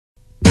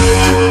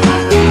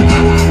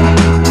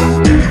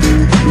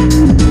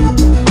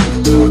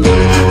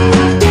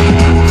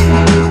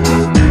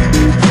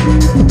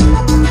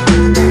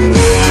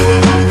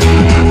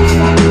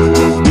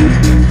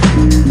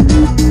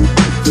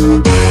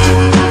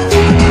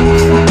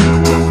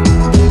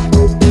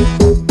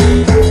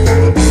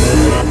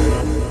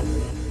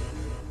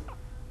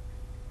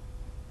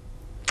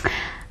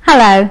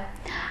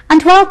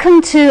And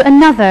welcome to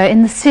another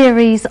in the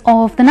series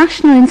of the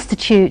National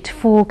Institute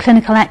for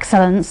Clinical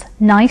Excellence,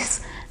 NICE,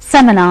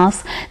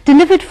 seminars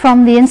delivered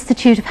from the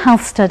Institute of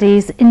Health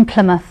Studies in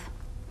Plymouth.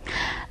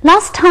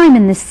 Last time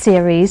in this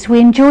series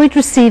we enjoyed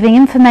receiving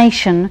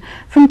information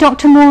from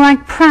Dr.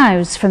 Morag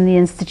Prowse from the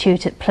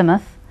Institute at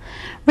Plymouth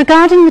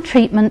regarding the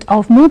treatment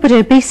of morbid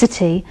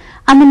obesity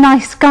and the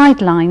NICE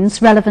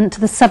guidelines relevant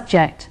to the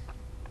subject.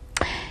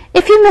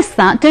 If you missed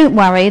that, don't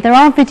worry, there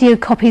are video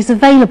copies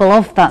available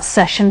of that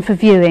session for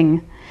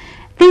viewing.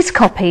 These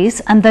copies,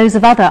 and those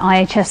of other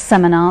IHS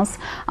seminars,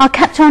 are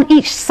kept on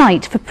each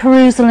site for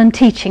perusal and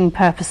teaching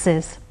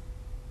purposes.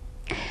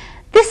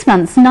 This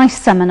month's NICE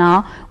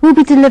seminar will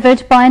be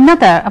delivered by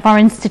another of our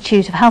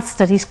Institute of Health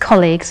Studies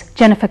colleagues,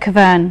 Jennifer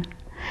Kevern.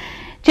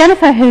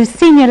 Jennifer, who's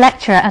Senior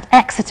Lecturer at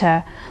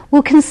Exeter,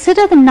 will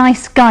consider the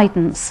NICE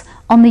guidance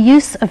on the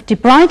use of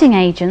debriding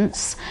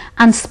agents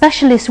and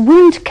specialist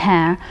wound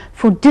care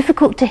for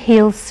difficult to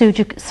heal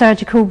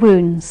surgical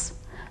wounds,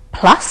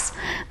 plus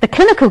the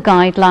clinical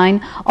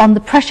guideline on the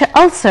pressure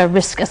ulcer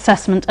risk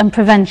assessment and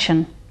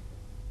prevention.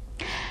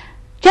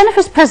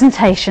 Jennifer's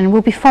presentation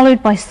will be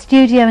followed by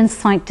studio and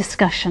site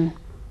discussion.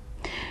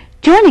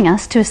 Joining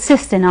us to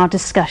assist in our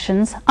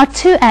discussions are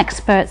two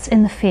experts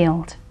in the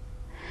field.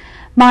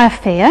 Maya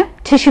Fear,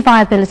 Tissue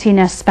Viability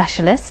Nurse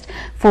Specialist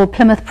for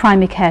Plymouth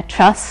Primary Care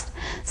Trust,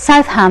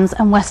 South Hams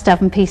and West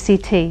Devon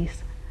PCTs,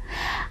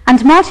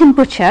 and Martin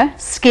Butcher,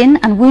 Skin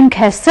and Wound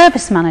Care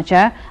Service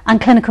Manager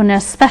and Clinical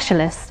Nurse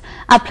Specialist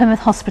at Plymouth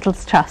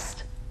Hospitals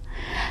Trust.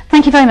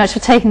 Thank you very much for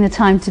taking the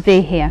time to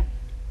be here.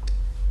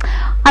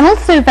 I'm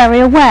also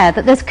very aware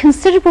that there's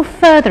considerable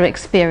further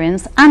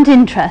experience and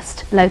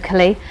interest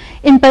locally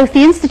in both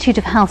the Institute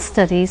of Health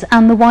Studies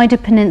and the wider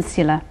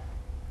peninsula.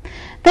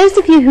 Those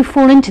of you who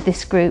fall into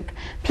this group,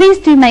 please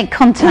do make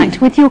contact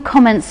with your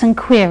comments and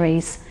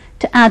queries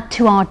to add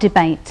to our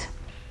debate.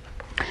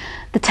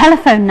 The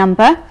telephone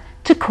number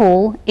to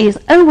call is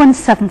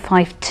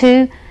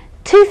 01752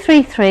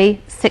 233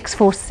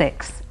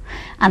 646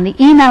 and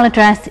the email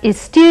address is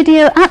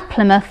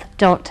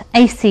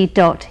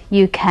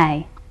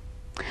studio@plymouth.ac.uk.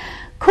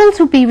 Calls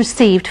will be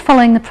received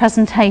following the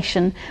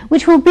presentation,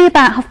 which will be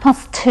about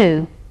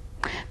 2:30.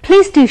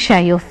 Please do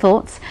share your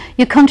thoughts.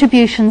 Your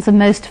contributions are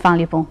most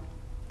valuable.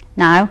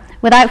 Now,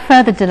 without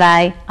further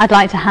delay, I'd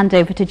like to hand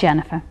over to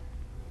Jennifer.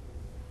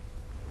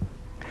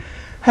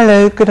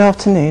 Hello, good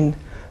afternoon.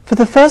 For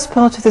the first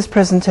part of this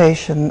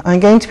presentation, I'm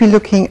going to be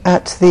looking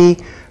at the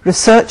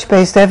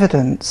research-based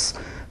evidence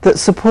that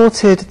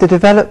supported the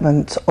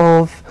development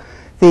of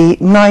the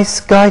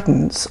NICE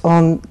guidance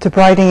on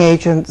debriding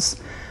agents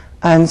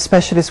and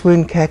specialist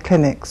wound care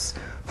clinics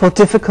for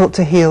difficult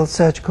to heal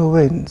surgical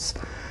wounds.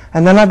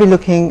 And then I'll be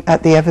looking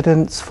at the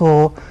evidence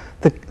for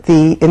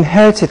the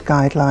inherited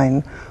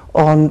guideline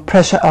on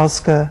pressure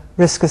ulcer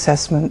risk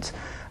assessment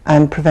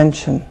and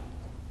prevention.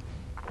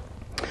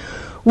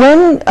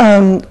 When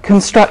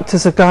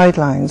constructors of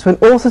guidelines, when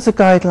authors of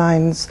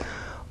guidelines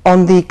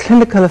on the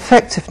clinical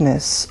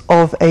effectiveness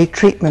of a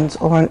treatment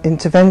or an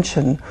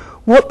intervention,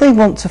 what they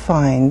want to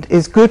find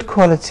is good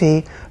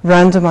quality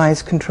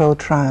randomized controlled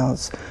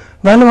trials.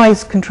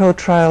 Randomized controlled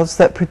trials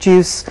that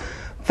produce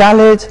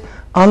valid,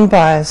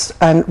 unbiased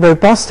and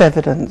robust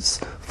evidence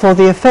for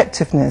the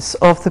effectiveness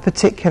of the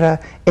particular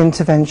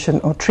intervention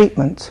or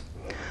treatment.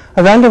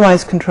 A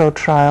randomized controlled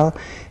trial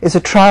is a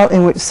trial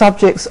in which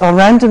subjects are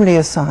randomly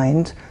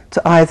assigned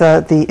to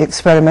either the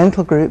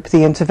experimental group,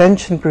 the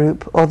intervention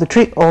group, or the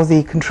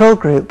control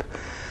group,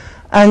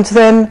 and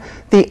then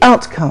the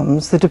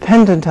outcomes, the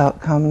dependent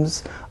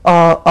outcomes,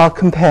 are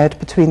compared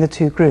between the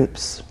two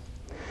groups.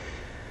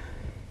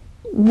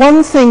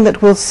 One thing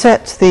that will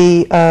set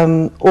the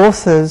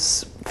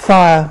authors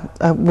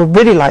will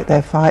really light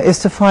their fire is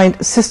to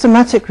find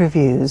systematic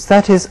reviews,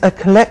 that is a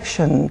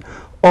collection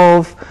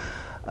of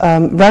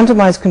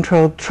randomized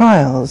controlled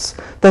trials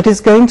that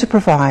is going to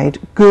provide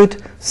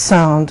good,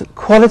 sound,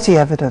 quality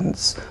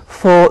evidence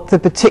for the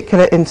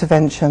particular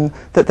intervention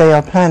that they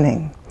are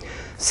planning.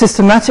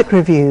 Systematic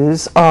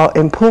reviews are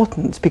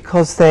important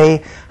because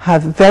they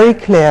have very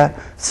clear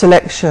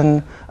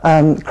selection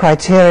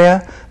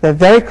criteria, they're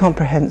very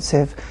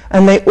comprehensive,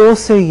 and they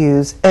also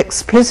use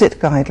explicit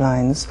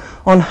guidelines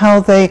on how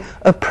they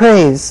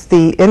appraise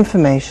the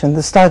information,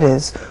 the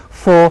studies,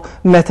 for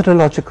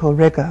methodological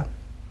rigor.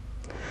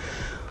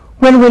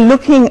 When we're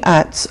looking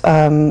at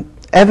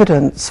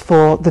evidence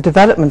for the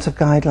development of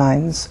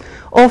guidelines,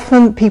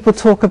 often people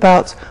talk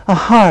about a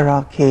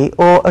hierarchy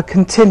or a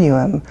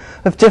continuum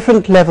of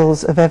different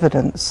levels of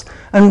evidence.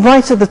 And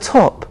right at the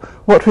top,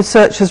 what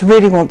researchers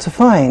really want to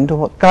find, or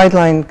what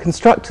guideline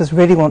constructors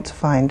really want to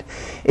find,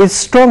 is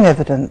strong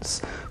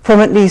evidence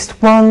from at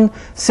least one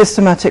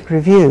systematic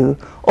review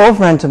of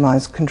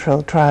randomized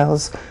controlled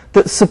trials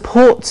that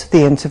support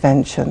the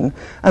intervention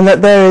and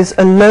that there is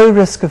a low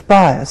risk of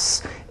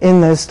bias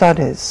in those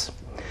studies.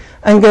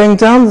 And going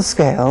down the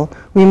scale,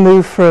 we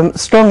move from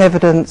strong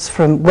evidence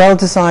from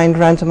well-designed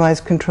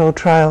randomized controlled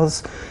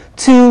trials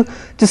two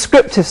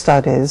descriptive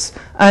studies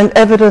and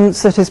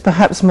evidence that is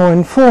perhaps more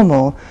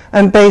informal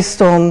and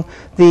based on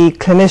the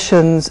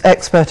clinician's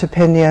expert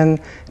opinion,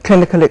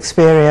 clinical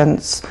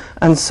experience,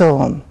 and so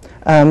on,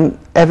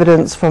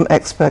 evidence from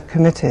expert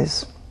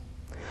committees.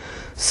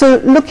 So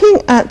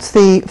looking at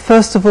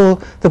first of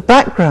all, the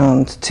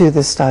background to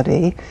this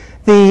study,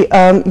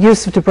 the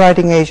use of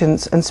debriding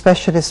agents and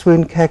specialist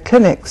wound care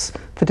clinics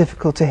for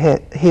difficult to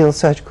heal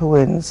surgical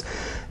wounds.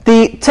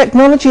 The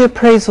technology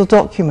appraisal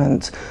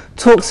document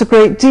talks a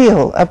great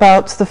deal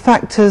about the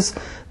factors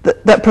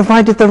that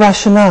provided the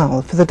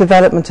rationale for the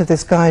development of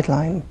this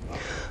guideline.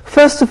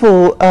 First of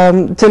all,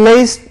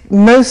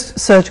 most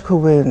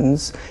surgical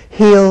wounds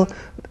heal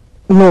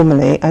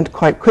normally and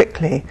quite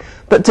quickly,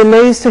 but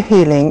delays to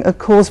healing are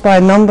caused by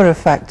a number of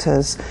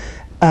factors.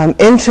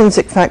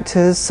 Intrinsic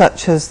factors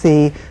such as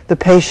the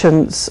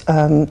patient's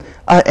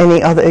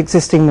any other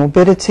existing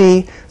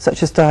morbidity,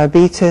 such as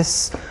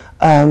diabetes,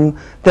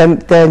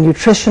 their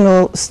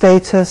nutritional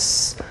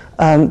status,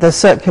 their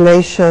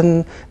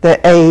circulation, their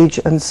age,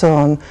 and so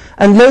on,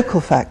 and local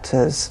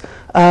factors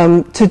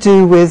to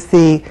do with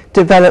the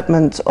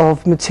development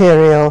of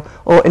material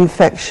or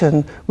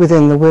infection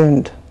within the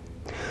wound.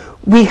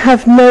 We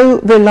have no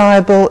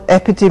reliable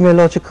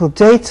epidemiological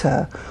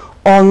data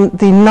on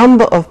the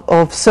number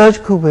of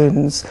surgical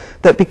wounds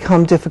that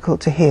become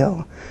difficult to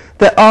heal.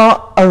 There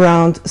are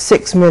around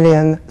 6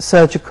 million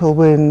surgical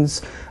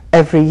wounds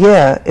every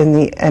year in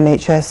the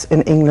NHS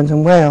in England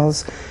and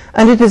Wales,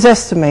 and it is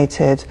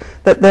estimated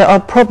that there are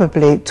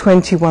probably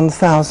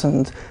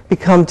 21,000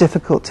 become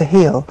difficult to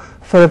heal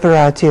for a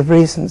variety of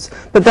reasons,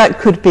 but that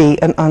could be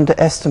an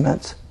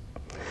underestimate.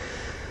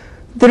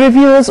 The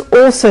reviewers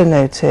also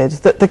noted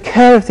that the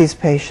care of these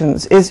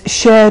patients is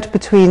shared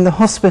between the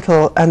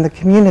hospital and the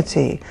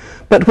community,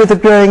 but with a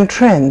growing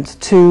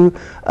trend to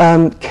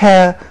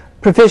care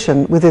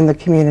provision within the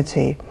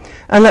community,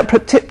 and that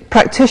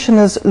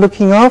practitioners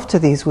looking after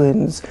these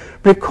wounds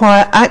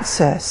require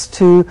access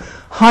to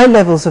high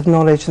levels of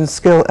knowledge and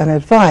skill and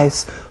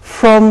advice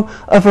from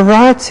a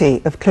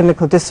variety of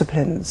clinical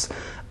disciplines,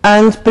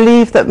 and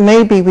believe that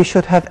maybe we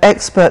should have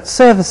expert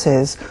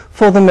services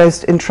for the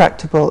most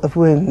intractable of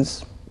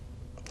wounds.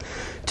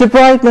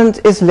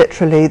 Debridement is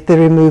literally the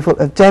removal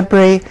of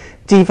debris,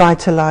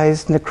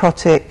 devitalized,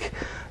 necrotic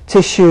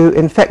tissue,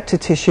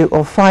 infected tissue,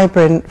 or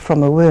fibrin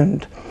from a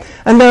wound.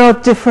 And there are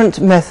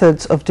different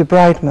methods of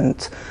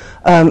debridement.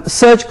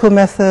 Surgical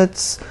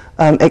methods,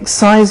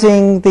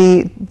 excising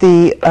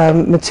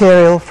the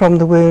material from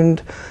the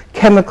wound,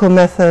 chemical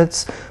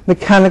methods,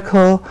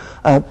 mechanical,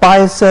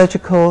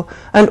 biosurgical,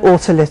 and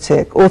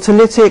autolytic.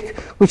 Autolytic,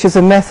 which is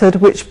a method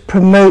which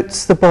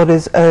promotes the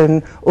body's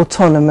own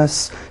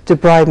autonomous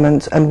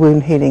debridement and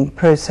wound healing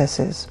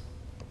processes.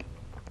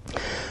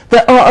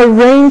 There are a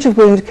range of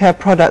wound care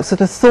products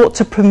that are thought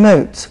to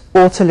promote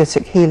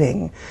autolytic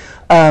healing.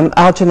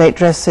 Alginate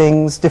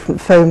dressings,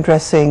 different foam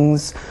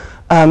dressings,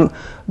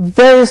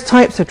 various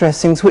types of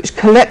dressings which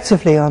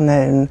collectively are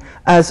known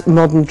as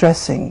modern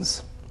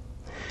dressings.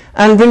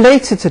 And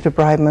related to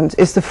debridement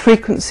is the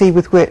frequency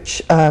with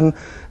which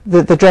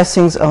the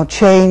dressings are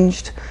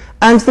changed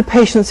and the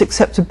patient's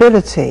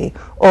acceptability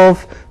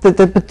of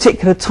the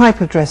particular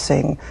type of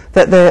dressing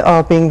that they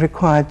are being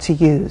required to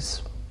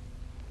use.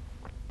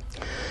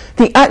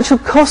 The actual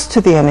cost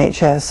to the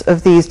NHS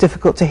of these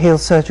difficult to heal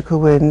surgical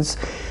wounds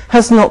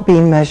has not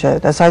been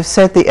measured. As I've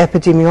said, the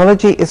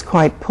epidemiology is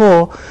quite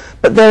poor,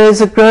 but there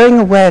is a growing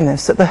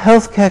awareness that the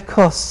healthcare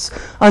costs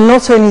are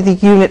not only the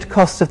unit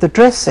cost of the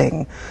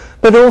dressing,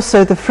 but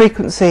also the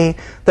frequency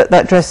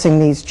that dressing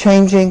needs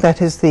changing,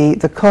 that is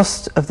the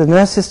cost of the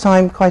nurse's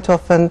time quite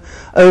often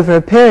over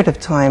a period of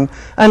time,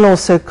 and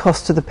also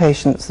cost to the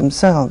patients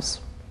themselves.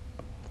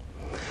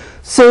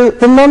 So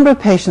the number of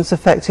patients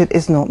affected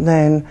is not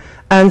known,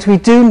 and we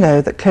do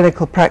know that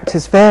clinical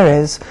practice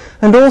varies,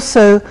 and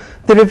also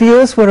the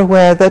reviewers were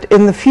aware that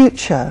in the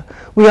future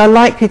we are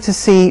likely to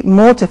see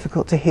more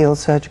difficult to heal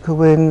surgical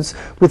wounds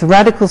with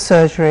radical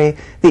surgery,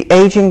 the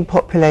ageing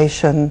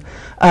population,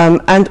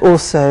 and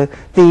also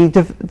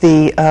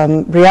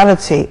the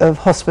reality of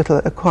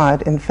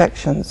hospital-acquired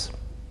infections.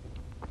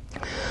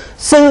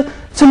 So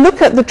to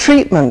look at the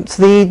treatment,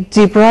 the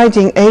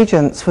debriding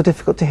agents for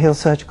difficult to heal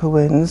surgical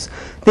wounds,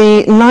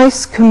 the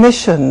NICE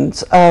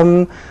commissioned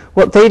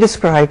what they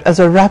described as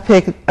a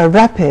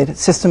rapid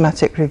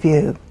systematic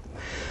review.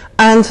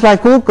 And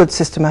like all good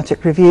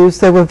systematic reviews,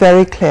 there were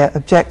very clear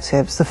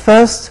objectives. The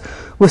first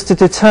was to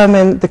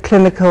determine the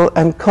clinical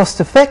and cost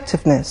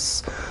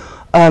effectiveness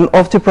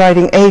of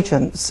debriding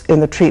agents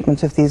in the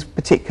treatment of these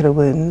particular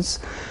wounds.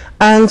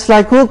 And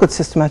like all good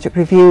systematic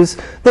reviews,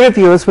 the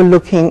reviewers were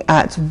looking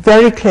at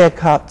very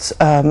clear-cut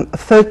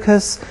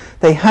focus.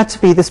 They had to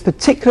be this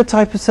particular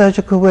type of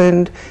surgical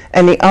wound.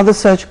 Any other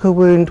surgical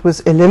wound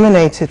was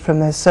eliminated from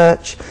their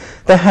search.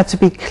 There had to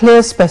be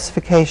clear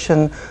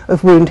specification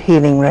of wound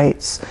healing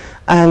rates.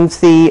 And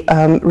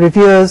the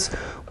reviewers,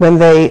 when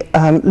they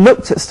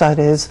looked at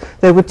studies,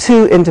 there were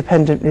 2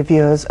 independent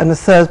reviewers, and a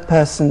third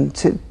person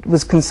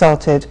was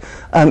consulted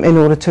in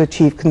order to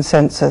achieve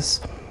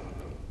consensus.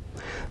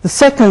 The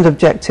second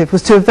objective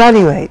was to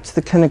evaluate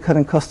the clinical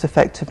and cost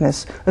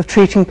effectiveness of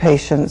treating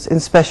patients in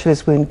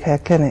specialist wound care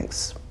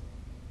clinics.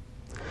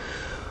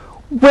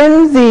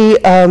 When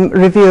the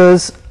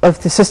reviewers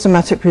of the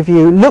systematic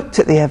review looked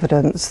at the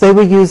evidence, they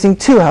were using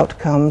two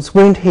outcomes,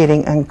 wound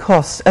healing and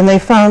cost, and they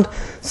found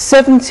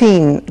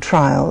 17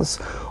 trials,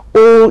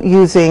 all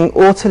using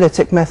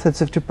autolytic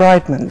methods of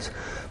debridement,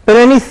 but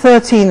only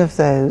 13 of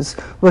those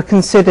were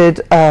considered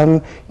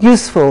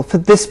useful for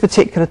this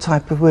particular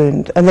type of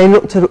wound. And they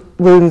looked at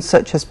wounds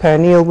such as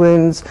perineal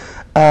wounds,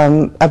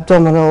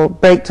 abdominal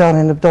breakdown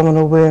in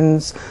abdominal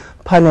wounds,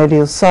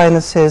 pinodial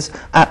sinuses,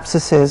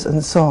 abscesses,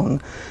 and so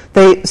on.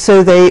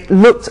 So they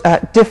looked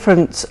at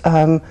different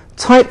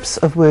types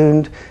of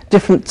wound,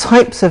 different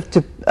types of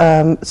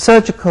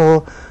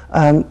surgical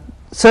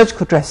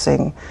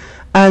dressing,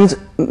 and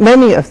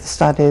many of the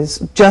studies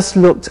just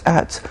looked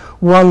at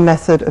one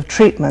method of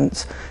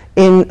treatment.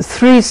 In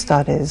 3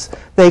 studies,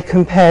 they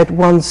compared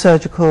one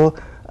surgical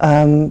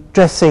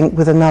dressing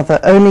with another.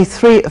 Only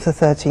 3 of the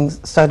 13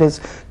 studies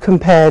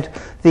compared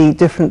the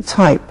different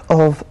type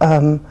of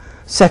the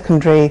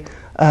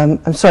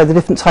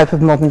different type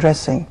of modern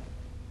dressing.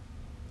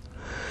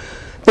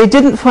 They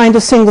didn't find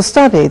a single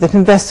study that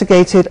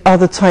investigated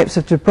other types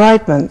of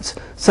debridement,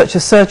 such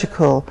as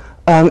surgical,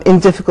 in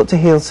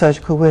difficult-to-heal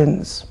surgical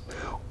wounds.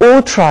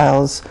 All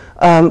trials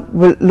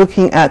were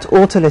looking at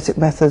autolytic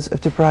methods of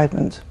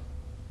debridement.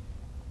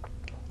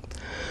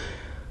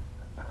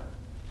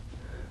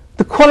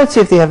 The quality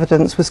of the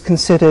evidence was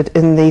considered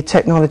in the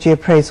technology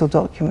appraisal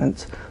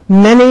document.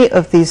 Many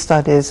of these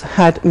studies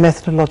had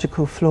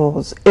methodological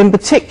flaws. In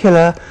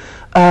particular,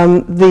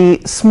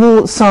 the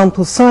small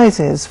sample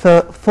sizes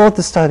for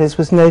the studies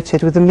was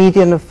noted with a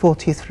median of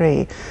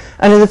 43.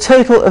 And in a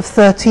total of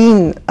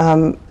 13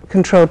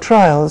 controlled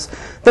trials,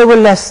 there were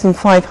less than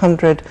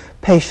 500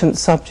 patient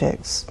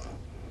subjects.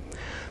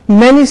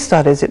 Many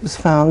studies, it was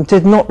found,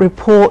 did not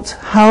report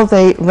how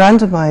they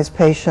randomized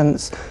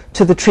patients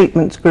to the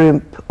treatment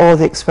group or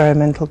the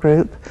experimental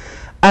group,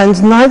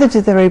 and neither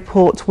did they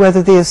report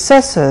whether the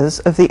assessors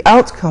of the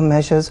outcome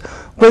measures,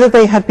 whether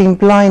they had been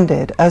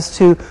blinded as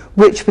to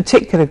which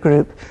particular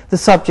group the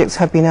subjects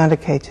had been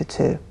allocated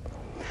to.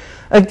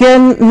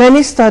 Again,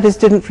 many studies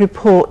didn't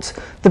report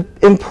the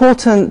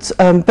important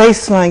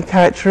baseline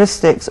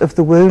characteristics of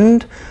the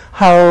wound,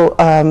 how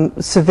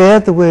severe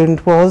the wound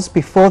was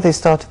before they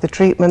started the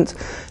treatment.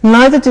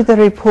 Neither did they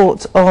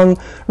report on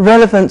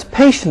relevant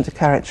patient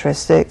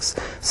characteristics,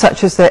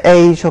 such as their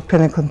age or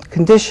clinical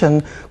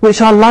condition,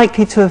 which are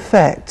likely to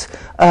affect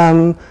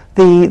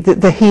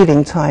the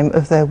healing time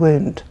of their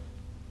wound.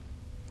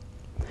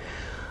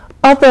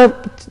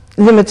 Other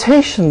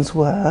limitations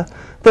were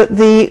that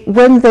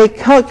when they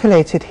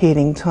calculated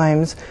healing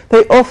times,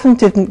 they often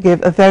didn't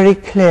give a very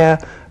clear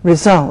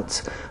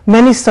result.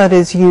 Many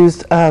studies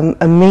used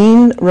a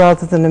mean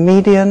rather than a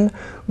median,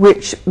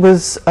 which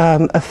was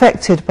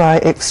affected by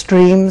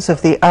extremes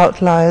of the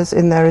outliers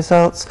in their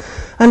results.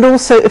 And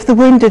also, if the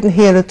wound didn't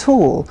heal at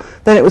all,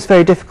 then it was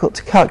very difficult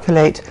to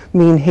calculate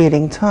mean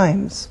healing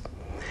times.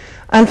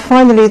 And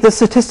finally, the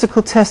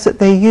statistical tests that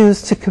they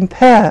used to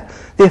compare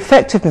the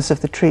effectiveness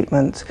of the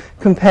treatment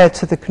compared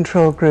to the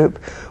control group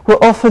were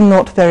often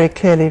not very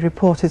clearly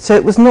reported. So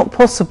it was not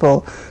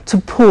possible to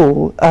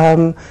pool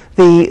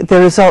the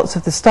results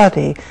of the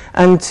study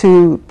and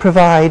to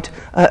provide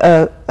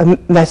a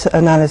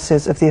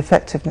meta-analysis of the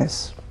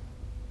effectiveness.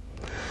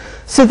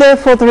 So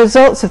therefore, the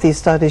results of these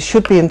studies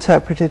should be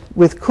interpreted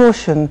with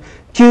caution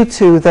due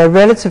to their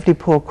relatively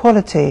poor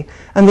quality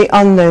and the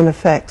unknown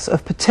effects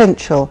of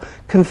potential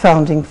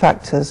confounding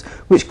factors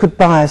which could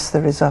bias the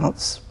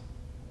results.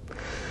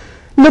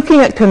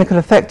 Looking at clinical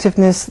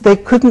effectiveness, they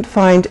couldn't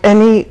find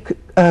any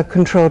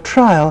controlled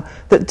trial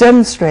that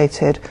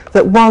demonstrated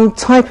that one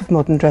type of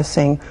modern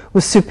dressing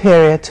was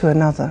superior to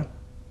another.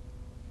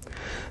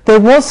 There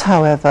was,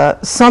 however,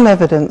 some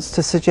evidence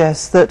to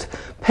suggest that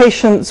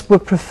patients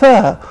would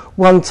prefer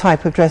one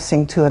type of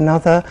dressing to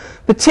another,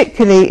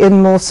 particularly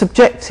in more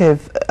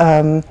subjective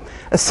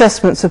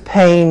assessments of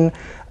pain,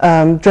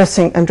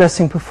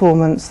 dressing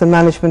performance, the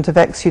management of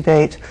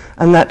exudate,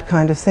 and that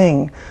kind of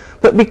thing.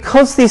 But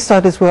because these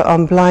studies were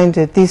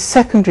unblinded, these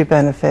secondary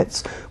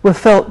benefits were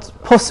felt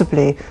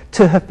possibly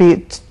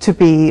to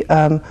be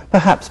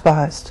perhaps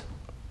biased.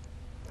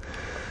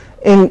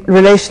 In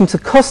relation to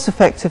cost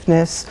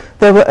effectiveness,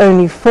 there were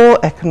only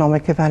 4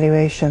 economic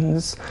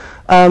evaluations,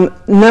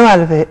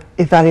 no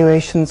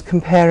evaluations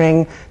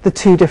comparing the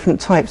 2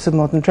 different types of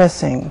modern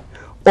dressing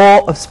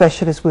or of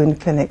specialist wound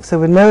clinics. There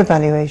were no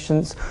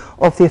evaluations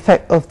of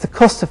the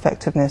cost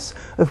effectiveness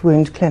of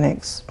wound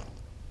clinics.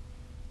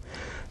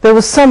 There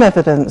was some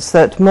evidence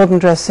that modern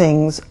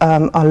dressings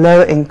are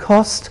lower in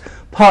cost,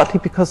 partly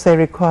because they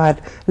required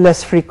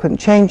less frequent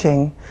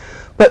changing.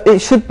 But it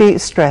should be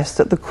stressed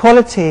that the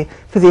quality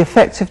for the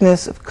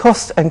effectiveness of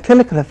cost and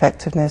clinical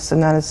effectiveness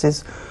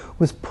analysis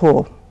was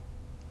poor.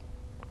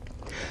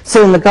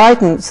 So in the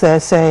guidance they're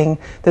saying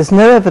there's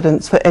no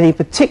evidence for any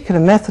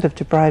particular method of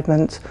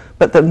debridement,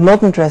 but that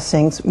modern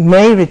dressings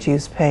may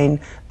reduce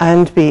pain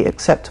and be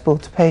acceptable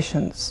to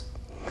patients.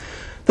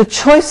 The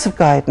choice of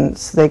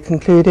guidance, they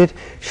concluded,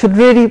 should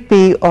really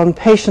be on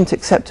patient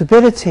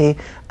acceptability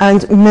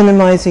and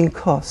minimizing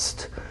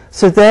cost.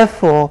 So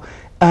therefore,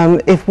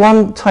 if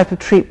one type of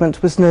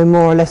treatment was no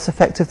more or less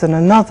effective than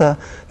another,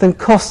 then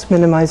cost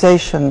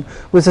minimization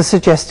was a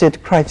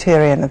suggested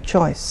criterion of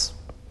choice.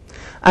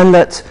 And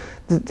that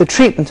the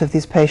treatment of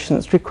these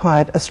patients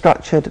required a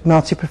structured,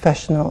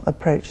 multi-professional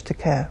approach to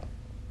care.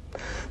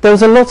 There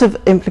was a lot of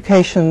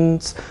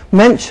implications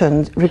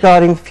mentioned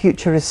regarding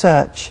future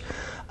research.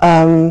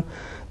 The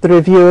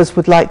reviewers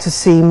would like to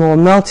see more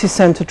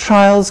multi-centre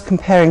trials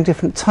comparing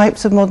different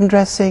types of modern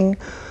dressing,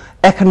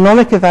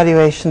 economic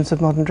evaluations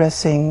of modern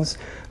dressings,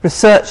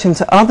 research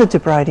into other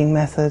debriding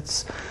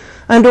methods,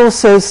 and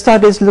also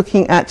studies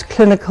looking at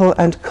clinical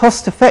and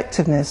cost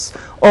effectiveness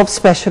of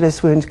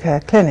specialist wound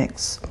care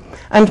clinics,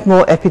 and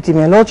more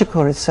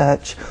epidemiological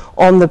research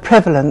on the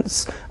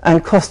prevalence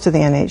and cost to the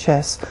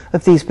NHS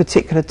of these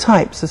particular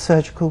types of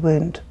surgical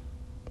wound.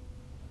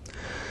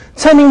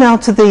 Turning now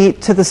to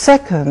the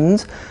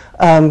second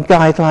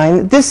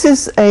guideline, this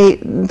is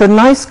the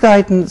NICE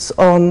guidance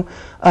on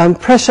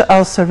pressure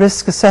ulcer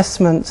risk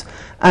assessment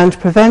and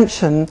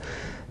prevention.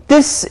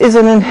 This is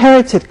an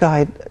inherited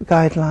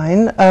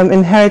guideline,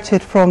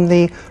 inherited from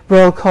the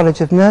Royal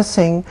College of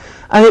Nursing,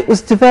 and it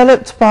was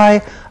developed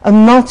by a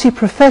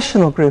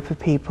multi-professional group of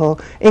people,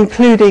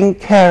 including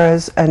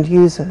carers and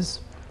users.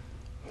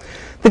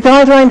 The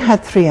guideline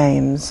had three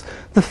aims.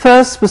 The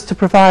first was to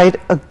provide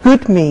a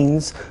good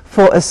means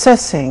for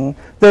assessing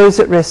those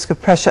at risk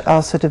of pressure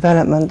ulcer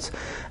development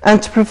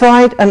and to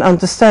provide an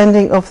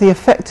understanding of the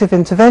effective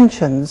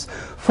interventions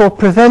for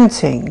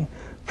preventing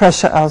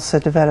pressure ulcer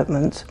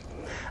development.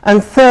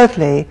 And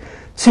thirdly,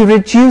 to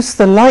reduce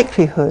the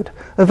likelihood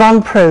of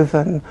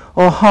unproven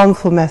or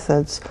harmful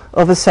methods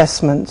of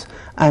assessment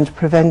and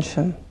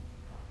prevention.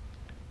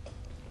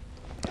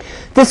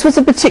 This was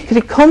a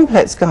particularly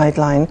complex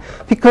guideline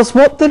because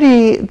what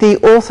the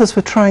authors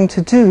were trying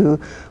to do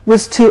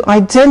was to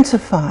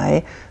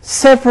identify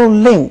several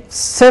links,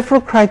 several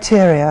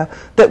criteria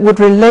that would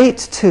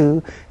relate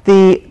to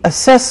the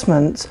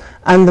assessment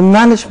and the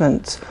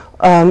management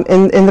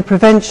in the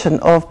prevention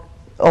of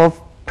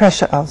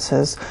pressure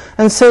ulcers.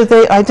 And so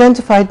they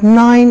identified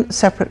 9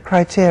 separate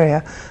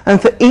criteria,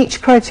 and for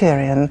each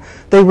criterion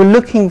they were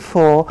looking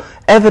for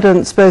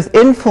evidence, both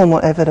informal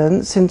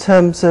evidence in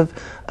terms of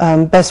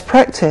best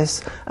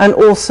practice and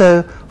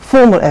also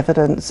formal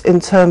evidence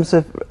in terms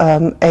of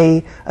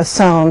a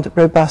sound,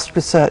 robust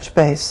research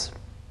base.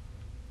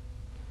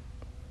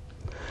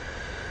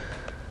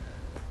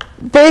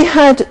 They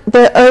had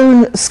their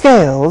own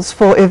scales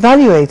for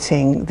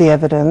evaluating the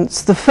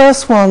evidence. The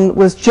first one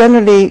was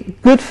generally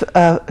good,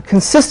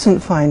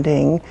 consistent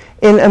finding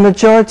in a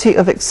majority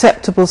of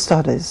acceptable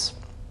studies.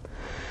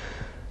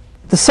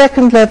 The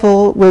second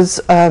level was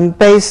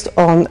based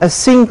on a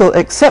single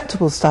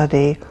acceptable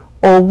study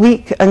or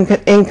weak and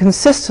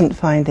inconsistent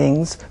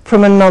findings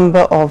from a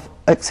number of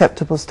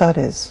acceptable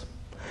studies.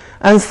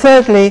 And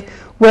thirdly,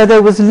 where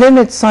there was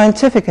limited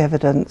scientific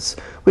evidence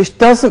which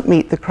doesn't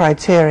meet the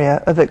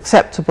criteria of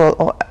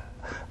acceptable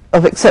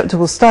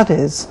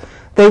studies,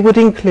 they would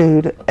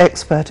include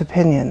expert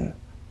opinion.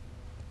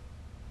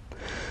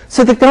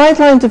 So the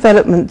guideline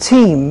development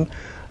team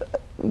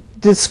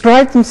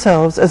described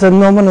themselves as a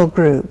nominal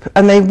group,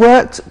 and they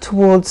worked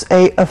towards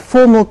a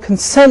formal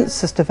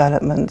consensus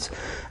development,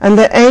 and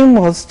their aim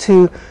was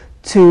to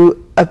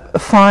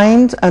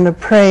find and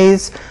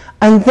appraise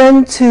and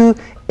then to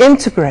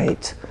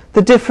integrate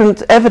the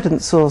different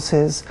evidence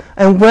sources,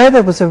 and where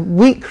there was a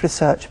weak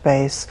research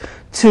base,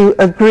 to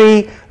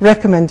agree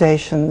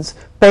recommendations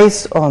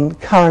based on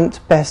current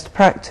best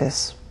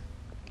practice.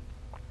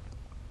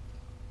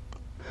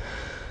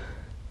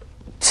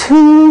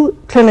 2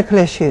 clinical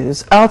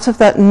issues out of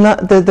that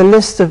the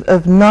list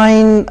of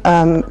 9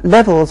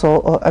 levels,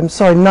 or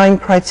 9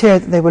 criteria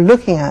that they were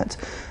looking at.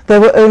 There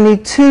were only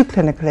 2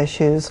 clinical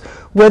issues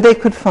where they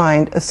could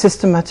find a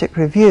systematic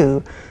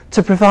review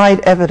to provide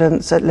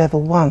evidence at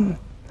level 1.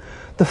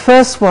 The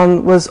first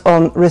one was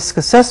on risk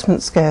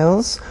assessment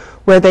scales,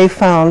 where they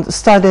found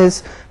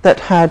studies that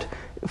had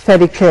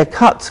fairly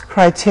clear-cut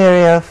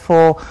criteria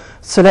for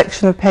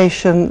selection of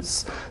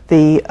patients,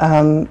 the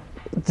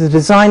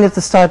design of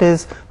the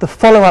studies, the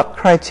follow-up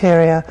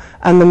criteria,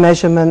 and the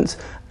measurement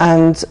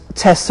and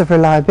tests of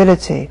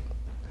reliability.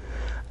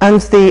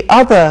 And the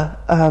other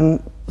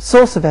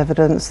source of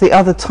evidence, the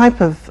other type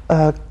of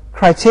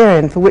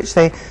criterion for which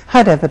they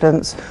had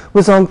evidence,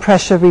 was on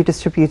pressure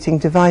redistributing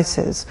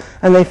devices,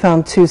 and they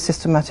found 2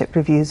 systematic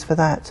reviews for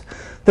that.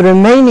 The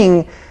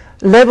remaining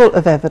level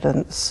of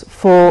evidence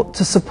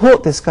to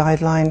support this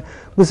guideline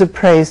was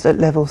appraised at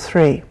level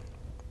 3.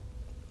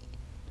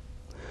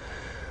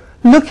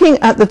 Looking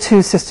at the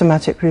 2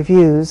 systematic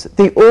reviews,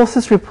 the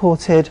authors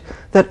reported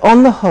that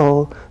on the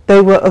whole they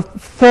were of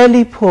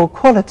fairly poor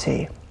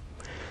quality.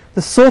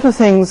 The sort of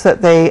things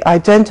that they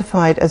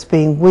identified as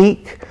being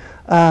weak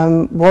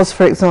was,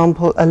 for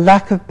example, a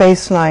lack of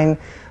baseline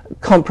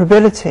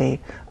comparability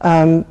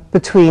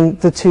between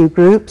the 2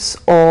 groups,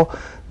 or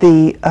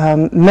the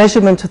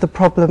measurement of the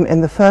problem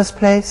in the first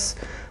place,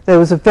 There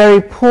was a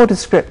very poor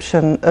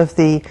description of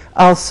the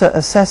ulcer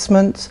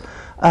assessment,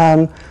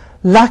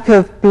 lack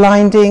of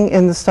blinding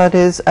in the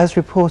studies as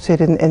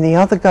reported in the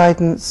other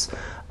guidance,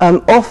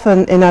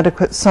 often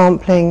inadequate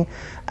sampling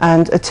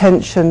and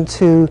attention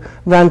to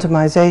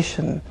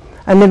randomization.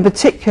 And in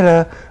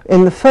particular,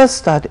 in the first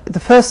study, the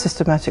first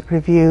systematic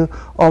review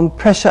on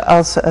pressure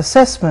ulcer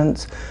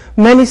assessment,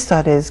 many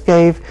studies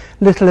gave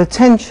little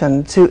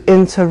attention to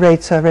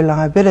inter-rater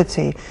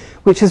reliability,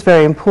 which is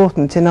very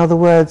important. In other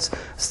words,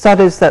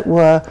 studies that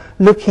were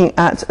looking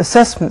at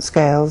assessment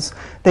scales,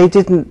 they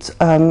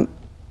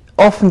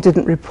often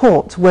didn't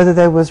report whether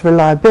there was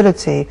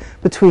reliability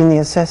between the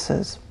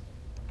assessors.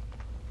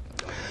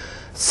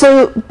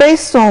 So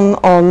based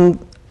on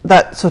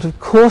that sort of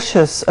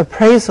cautious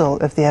appraisal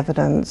of the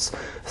evidence,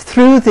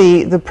 through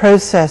the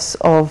process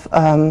of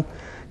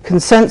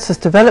consensus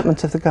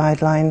development of the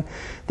guideline,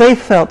 they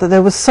felt that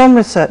there was some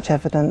research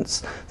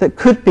evidence that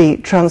could be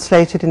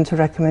translated into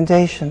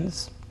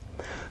recommendations.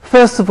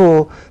 First of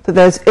all, that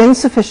there's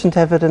insufficient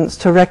evidence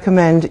to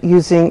recommend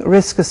using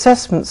risk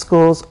assessment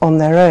scores on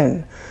their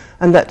own,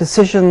 and that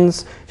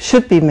decisions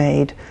should be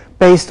made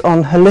based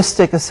on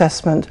holistic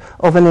assessment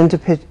of an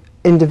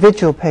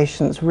individual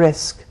patient's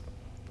risk.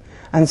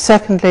 And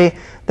secondly,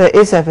 there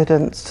is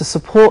evidence to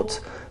support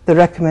the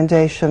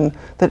recommendation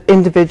that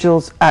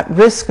individuals at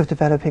risk of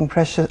developing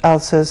pressure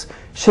ulcers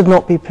should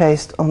not be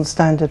placed on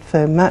standard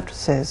foam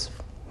mattresses.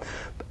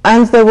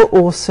 And there were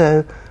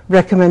also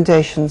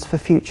recommendations for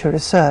future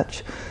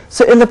research.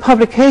 So in the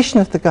publication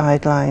of the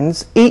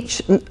guidelines,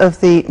 each of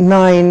the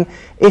 9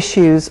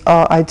 issues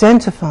are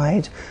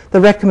identified,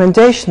 the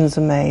recommendations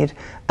are made,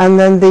 and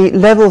then the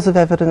levels of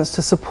evidence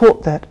to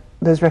support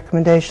those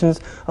recommendations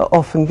are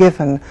often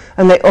given,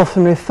 and they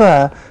often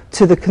refer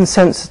to the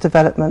consensus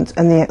development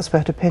and the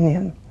expert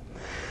opinion.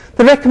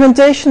 The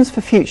recommendations for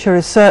future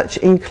research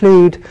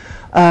include,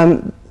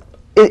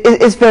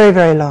 is very,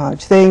 very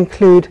large. They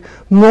include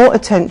more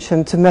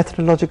attention to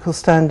methodological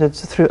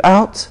standards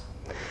throughout,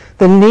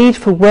 the need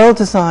for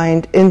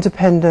well-designed,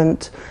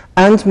 independent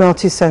and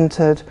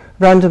multi-centered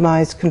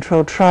randomized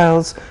controlled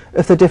trials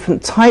of the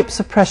different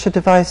types of pressure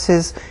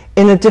devices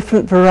in a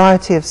different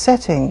variety of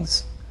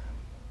settings.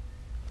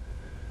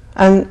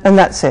 And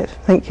that's it.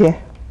 Thank you.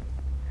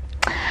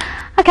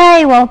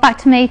 Okay, well, back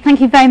to me. Thank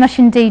you very much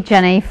indeed,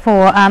 Jenny,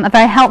 for a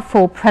very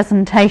helpful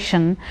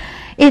presentation.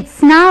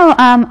 It's now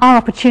our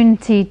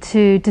opportunity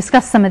to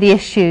discuss some of the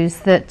issues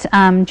that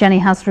Jenny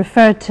has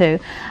referred to,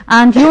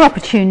 and your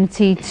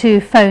opportunity to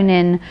phone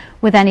in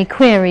with any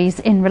queries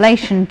in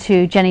relation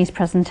to Jenny's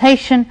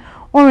presentation,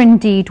 or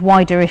indeed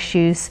wider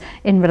issues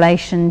in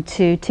relation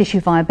to tissue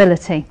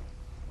viability.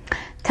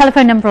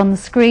 Telephone number on the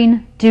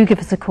screen, do give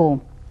us a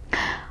call.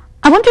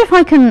 I wonder if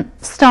I can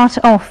start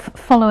off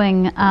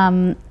following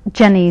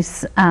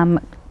Jenny's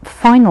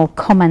final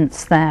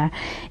comments there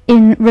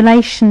in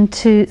relation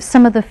to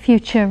some of the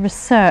future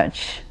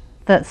research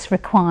that's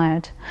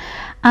required,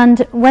 and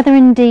whether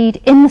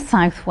indeed in the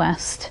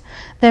Southwest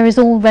there is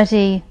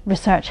already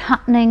research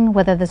happening,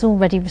 whether there's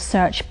already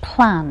research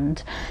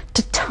planned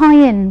to tie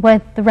in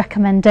with the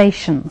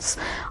recommendations,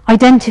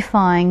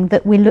 identifying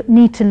that we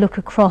need to look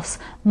across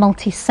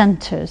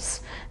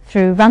multi-centres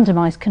through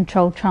randomised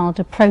controlled trial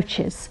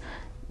approaches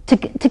to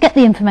get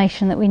the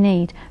information that we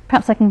need.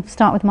 Perhaps I can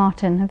start with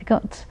Martin. Have you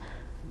got...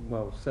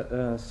 Well,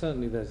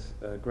 certainly there's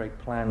great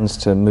plans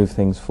to move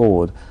things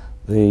forward.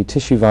 The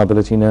tissue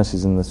viability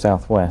nurses in the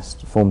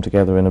Southwest formed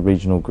together in a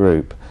regional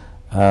group.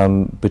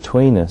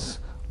 Between us,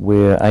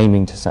 we're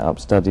aiming to set up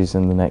studies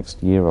in the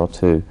next year or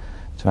two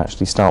to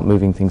actually start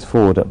moving things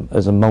forward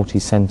as a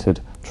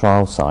multi-centred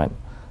trial site.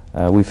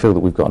 We feel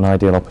that we've got an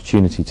ideal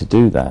opportunity to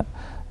do that,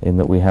 in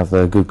that we have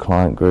a good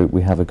client group,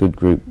 we have a good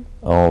group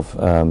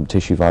of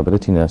tissue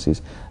viability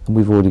nurses, and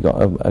we've already got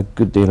a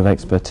good deal of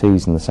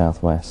expertise in the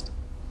Southwest.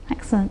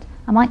 Excellent.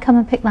 I might come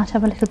and pick that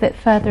up a little bit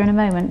further in a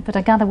moment, but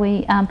I gather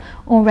we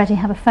already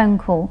have a phone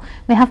call.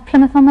 We have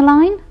Plymouth on the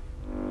line.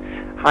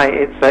 Hi,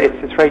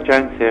 it's Ray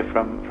Jones here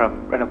from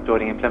Reynolds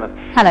Building in Plymouth.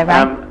 Hello,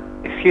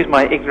 Ray. Excuse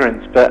my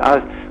ignorance, but I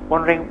was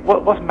wondering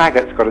what's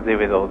maggots got to do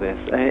with all this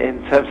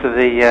in terms of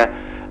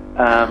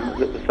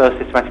the first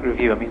systematic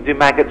review. I mean, do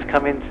maggots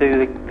come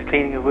into the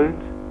cleaning of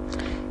wounds?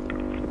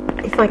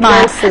 If I can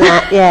answer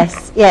that,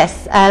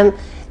 yes.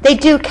 They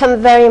do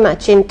come very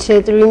much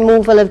into the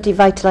removal of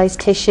devitalised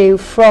tissue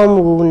from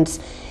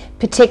wounds,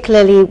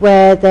 particularly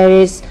where there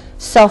is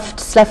soft,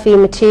 sloughy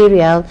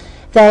material.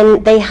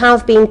 Then they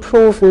have been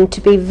proven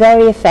to be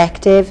very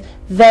effective,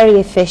 very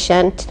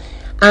efficient,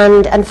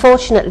 and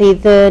unfortunately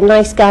the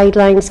NICE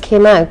guidelines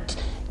came out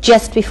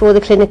just before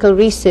the clinical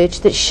research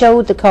that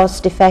showed the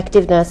cost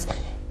effectiveness,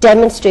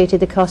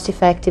 demonstrated the cost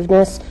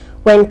effectiveness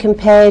when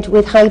compared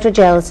with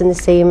hydrogels in the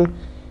same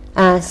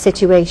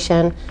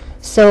situation.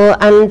 So,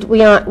 and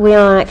we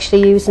are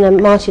actually using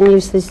them. Martin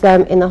uses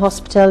them in the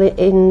hospital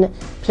in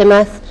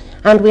Plymouth,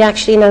 and we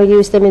actually now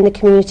use them in the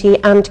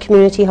community and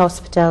community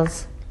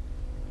hospitals.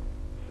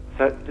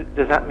 So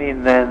does that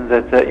mean then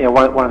that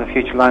one of the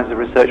future lines of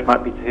research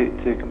might be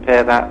to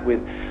compare that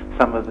with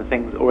some of the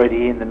things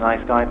already in the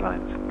NICE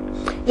guidelines?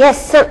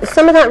 Yes,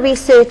 some of that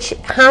research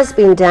has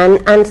been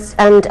done,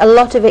 and a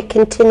lot of it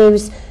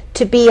continues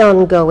to be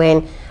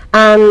ongoing.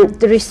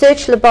 The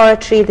research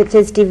laboratory that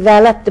has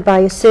developed the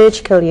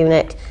biosurgical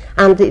unit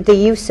and the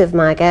use of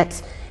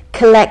maggots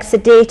collects a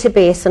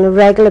database on a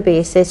regular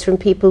basis from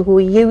people who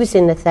are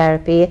using the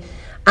therapy,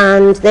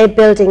 and they're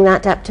building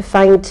that up to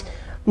find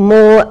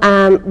more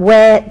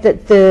where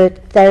the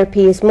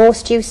therapy is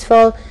most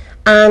useful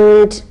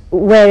and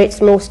where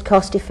it's most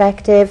cost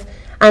effective,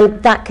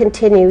 and that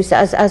continues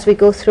as we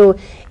go through.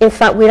 In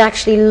fact, we're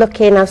actually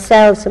looking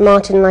ourselves, and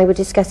Martin and I were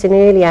discussing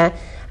earlier,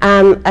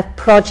 a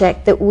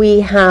project that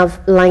we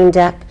have lined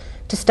up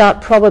to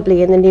start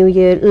probably in the new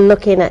year,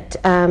 looking at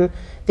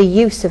the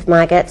use of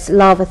maggots,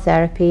 larva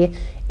therapy,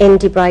 in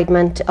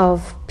debridement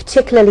of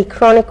particularly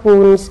chronic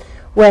wounds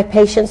where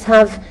patients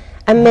have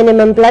a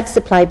minimum blood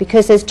supply,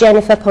 because as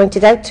Jennifer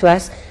pointed out to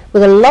us,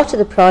 with a lot of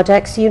the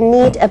products you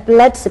need a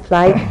blood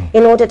supply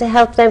in order to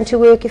help them to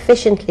work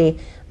efficiently.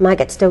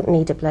 Maggots don't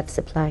need a blood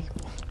supply.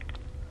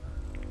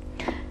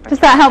 Does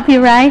that help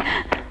you, Ray?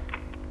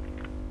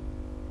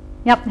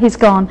 Yep, he's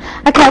gone.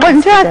 Okay, I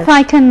wonder if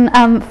I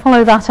can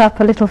follow that up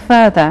a little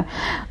further.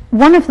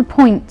 One of the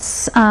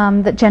points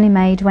that Jenny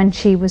made when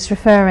she was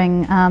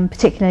referring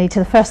particularly to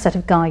the first set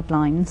of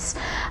guidelines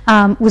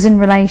was in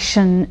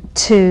relation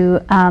to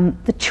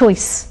the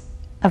choice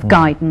of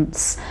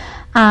guidance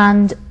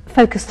and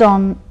focused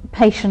on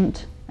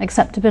patient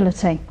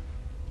acceptability.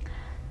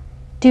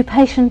 Do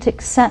patients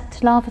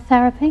accept larva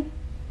therapy?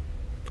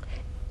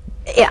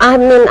 I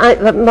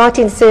mean,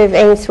 Martin's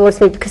surveying towards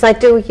me because I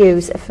do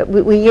use,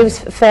 we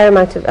use a fair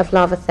amount of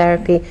larva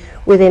therapy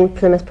within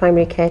Plymouth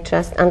Primary Care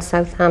Trust and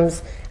South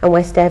Hams and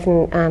West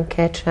Devon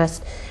Care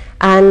Trust,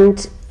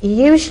 and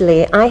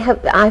usually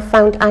I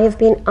found I have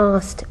been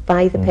asked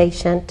by the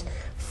patient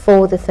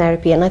for the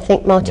therapy, and I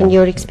think, Martin,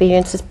 your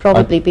experience has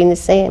probably been the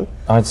same.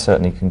 I'd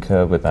certainly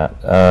concur with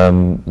that.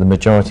 The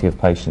majority of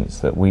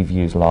patients that we've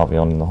used larvae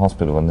on in the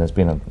hospital, and there's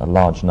been a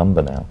large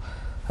number now,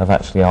 have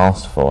actually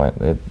asked for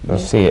it. You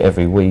see it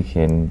every week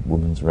in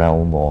Women's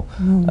Realm or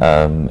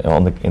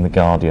in the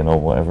Guardian or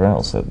whatever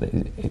else.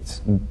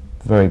 It's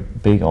very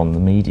big on the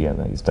media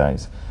these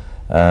days,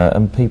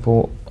 and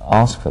people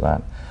ask for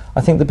that.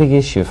 I think the big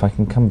issue, if I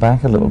can come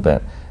back a little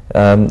bit,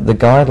 the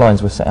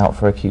guidelines were set out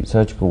for acute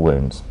surgical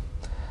wounds,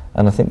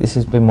 and I think this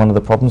has been one of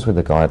the problems with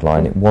the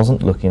guideline. It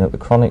wasn't looking at the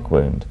chronic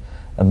wound,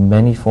 and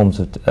many forms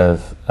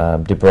of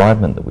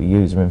debridement that we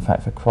use are in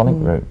fact for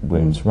chronic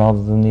wounds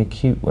rather than the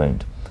acute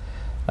wound.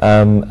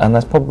 And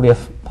that's probably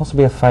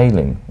possibly a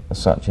failing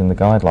as such in the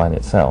guideline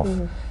itself.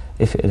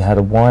 If it had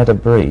a wider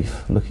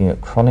brief looking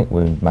at chronic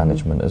wound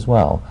management as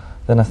well,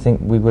 then I think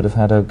we would have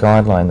had a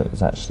guideline that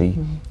was actually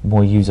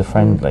more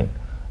user-friendly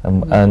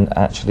and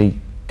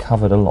actually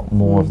covered a lot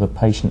more of the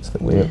patients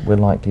that we're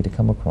likely to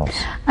come across.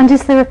 And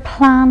is there a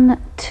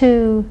plan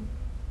to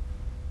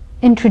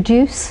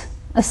introduce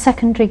a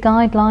secondary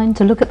guideline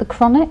to look at the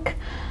chronic?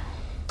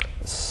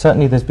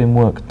 Certainly there's been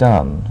work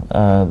done.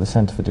 The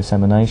Centre for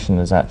Dissemination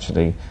has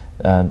actually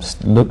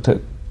looked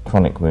at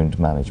chronic wound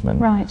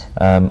management. Right.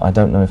 I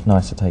don't know if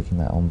NICE are taking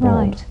that on board.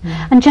 Right.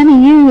 And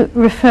Jenny, you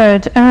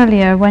referred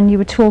earlier when you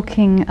were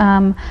talking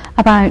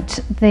about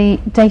the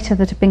data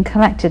that had been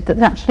collected that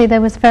actually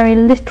there was very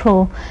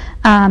little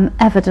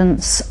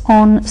evidence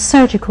on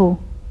surgical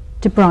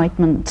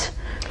debridement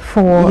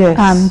for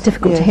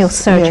difficult to heal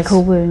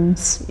surgical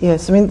wounds.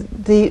 Yes, I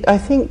mean, I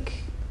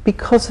think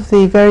because of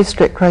the very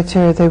strict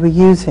criteria they were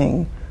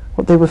using,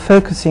 what they were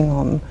focusing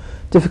on,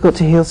 difficult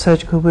to heal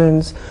surgical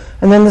wounds,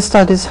 and then the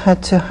studies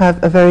had to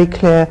have a very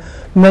clear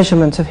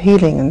measurement of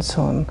healing and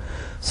so on.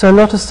 So a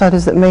lot of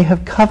studies that may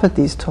have covered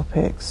these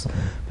topics,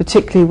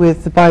 particularly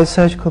with the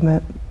biosurgical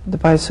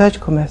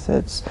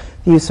methods,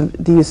 the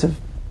use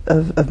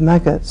of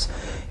maggots,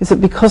 is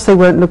that because they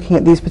weren't looking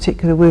at these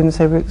particular wounds,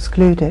 they were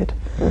excluded,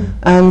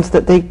 and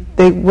that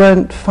they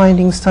weren't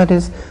finding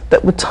studies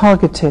that were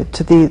targeted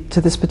to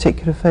this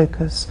particular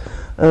focus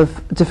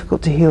of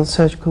difficult to heal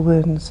surgical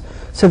wounds.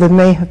 So there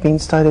may have been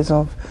studies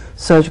of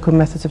surgical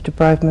methods of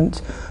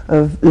debridement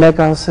of leg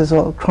ulcers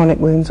or chronic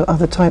wounds or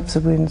other types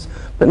of wounds,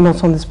 but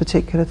not on this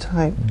particular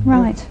type.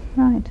 Right,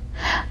 right.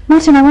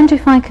 Martin, I wonder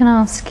if I can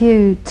ask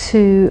you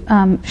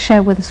to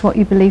share with us what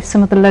you believe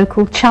some of the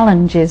local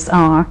challenges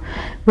are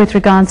with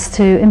regards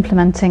to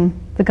implementing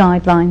the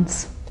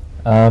guidelines.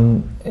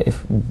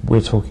 If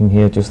we're talking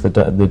here just the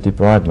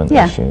debridement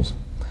issues,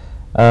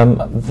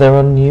 there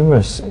are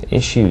numerous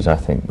issues, I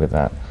think, with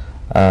that.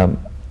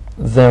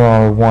 There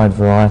are a wide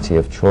variety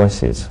of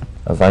choices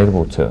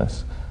available to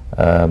us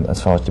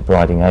as far as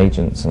debriding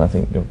agents, and I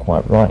think you're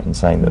quite right in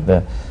saying that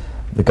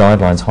the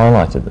guidelines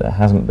highlighted that there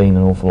hasn't been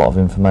an awful lot of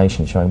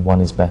information showing one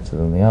is better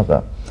than the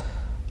other.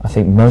 I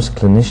think most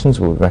clinicians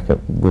would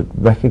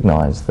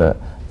recognise that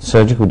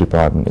surgical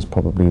debridement is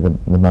probably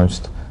the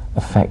most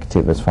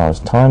effective as far as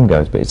time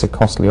goes, but it's a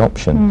costly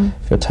option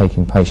if you're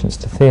taking patients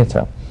to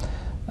theatre.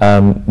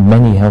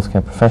 Many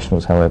healthcare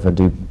professionals, however,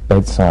 do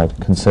bedside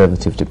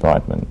conservative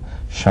debridement,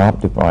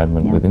 sharp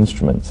debridement with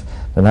instruments,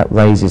 and that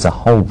raises a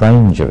whole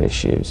range of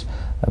issues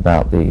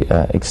about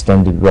the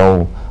extended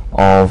role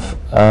of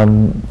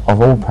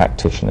all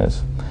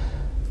practitioners.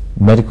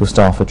 Medical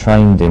staff are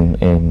trained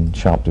in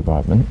sharp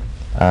debridement,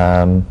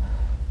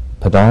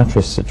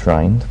 podiatrists are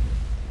trained,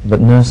 but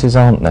nurses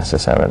aren't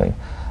necessarily.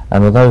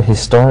 And although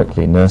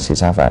historically nurses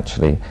have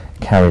actually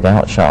carried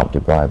out sharp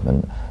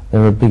debridement,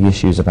 there are big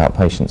issues about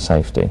patient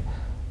safety,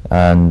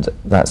 and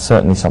that's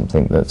certainly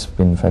something that's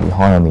been fairly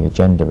high on the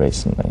agenda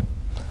recently.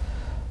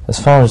 As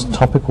far as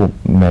topical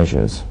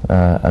measures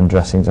and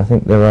dressings, I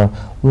think there are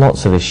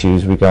lots of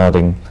issues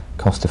regarding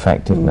cost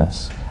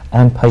effectiveness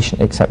and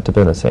patient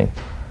acceptability.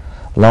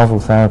 Larval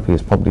therapy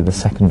is probably the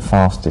second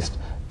fastest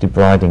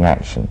debriding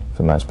action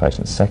for most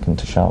patients, second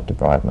to sharp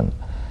debridement.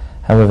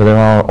 However, there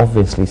are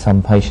obviously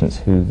some patients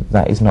who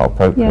that is not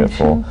appropriate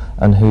for,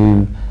 and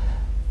who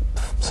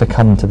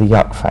succumb to the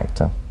yuck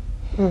factor.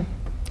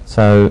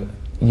 So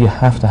you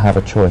have to have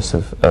a choice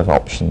of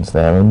options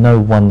there, and no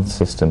one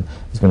system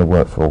is going to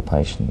work for all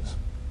patients.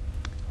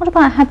 What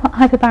about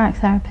hyperbaric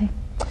therapy?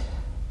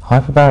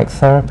 Hyperbaric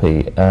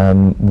therapy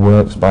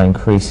works by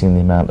increasing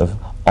the amount of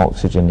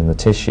oxygen in the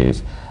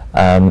tissues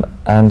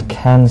and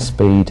can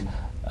speed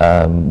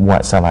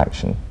white cell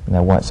action.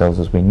 Now, white cells,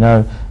 as we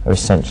know, are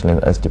essential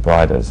as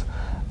debriders.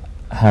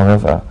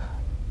 However,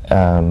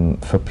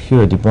 for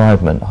pure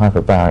debridement,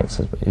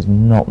 hyperbarics is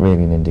not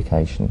really an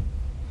indication.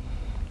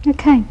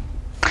 Okay.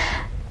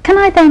 Can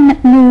I then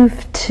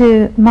move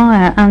to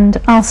Maya and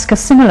ask a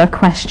similar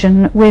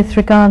question with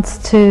regards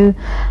to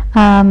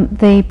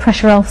the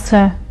pressure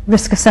ulcer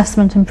risk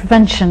assessment and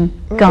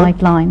prevention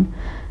guideline?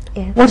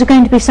 Yeah. What are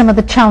going to be some of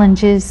the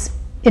challenges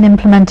in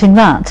implementing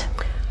that?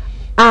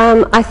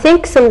 I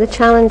think some of the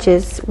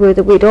challenges were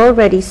that we'd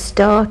already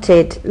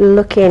started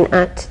looking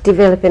at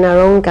developing our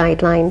own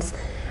guidelines,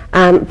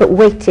 but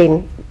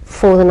waiting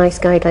for the NICE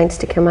guidelines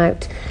to come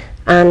out.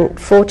 And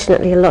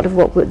fortunately, a lot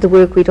of the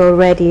work we'd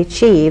already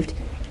achieved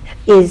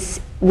is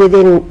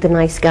within the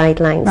NICE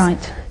guidelines.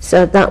 Right.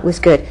 So that was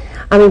good.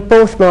 I mean,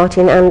 both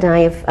Martin and I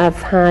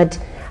have had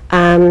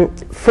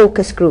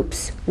focus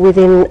groups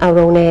within our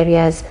own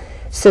areas,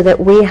 so that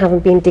we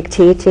haven't been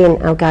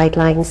dictating our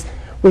guidelines.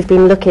 We've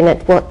been looking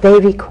at what they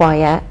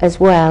require as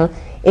well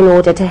in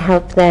order to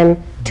help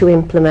them to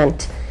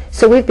implement.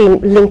 So we've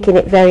been linking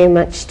it very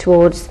much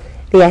towards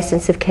the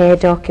Essence of Care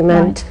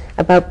document,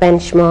 about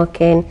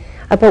benchmarking,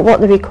 about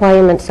what the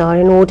requirements are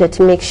in order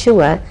to make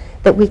sure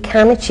that we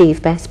can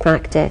achieve best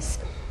practice.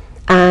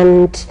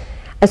 And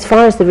as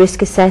far as the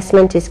risk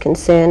assessment is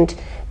concerned,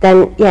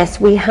 then yes,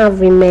 we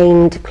have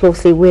remained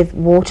closely with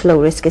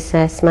Waterloo risk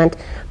assessment,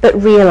 but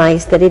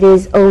realised that it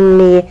is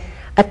only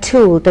a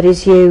tool that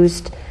is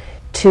used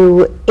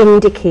to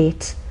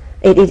indicate.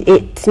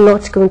 It's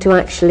not going to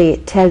actually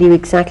tell you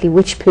exactly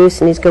which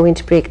person is going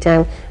to break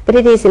down, but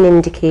it is an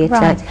indicator.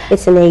 Right.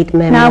 It's an aid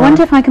memoir. Now, I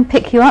wonder if I can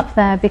pick you up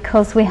there,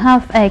 because we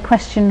have a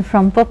question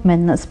from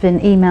Bodmin that's been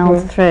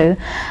emailed through,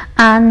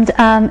 and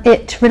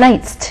it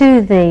relates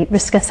to the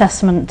risk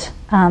assessment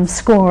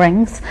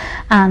scorings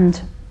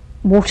and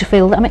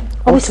Waterfield. I mean,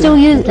 are we still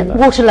using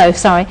Waterloo?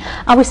 Sorry,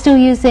 are we still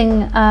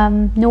using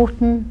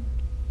Norton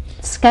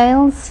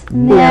scales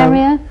in the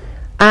area?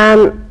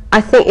 I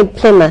think in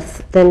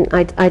Plymouth, then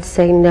I'd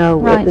say no,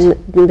 Right. in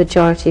the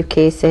majority of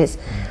cases.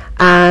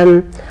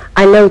 I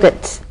know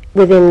that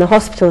within the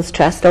Hospitals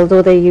Trust,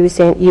 although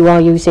you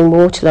are using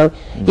Waterloo,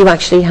 you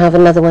actually have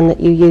another one that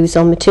you use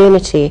on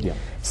maternity. Yeah.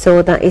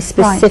 So that is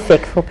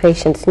specific for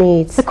patients'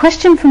 needs. The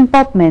question from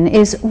Bodmin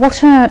is,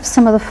 what are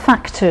some of the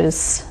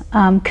factors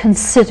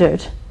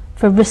considered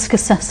for risk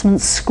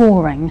assessment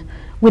scoring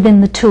within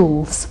the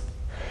tools?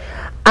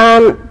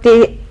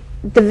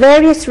 The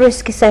various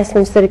risk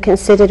assessments that are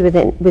considered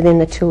within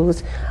the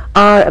tools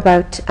are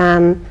about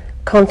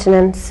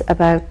continence,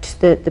 about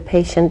the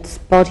patient's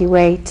body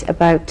weight,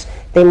 about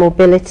their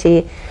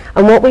mobility.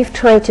 And what we've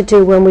tried to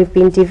do when we've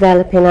been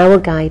developing our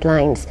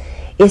guidelines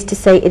is to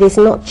say it is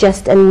not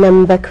just a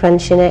number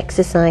crunching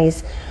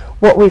exercise.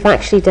 What we've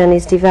actually done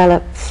is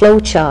develop flow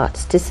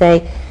charts to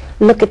say,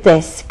 look at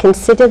this,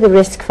 consider the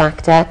risk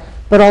factor,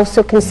 but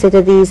also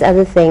consider these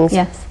other things,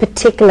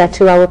 particular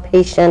to our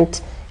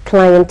patient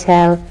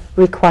clientele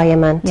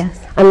requirement.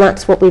 And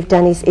that's what we've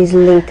done, is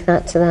link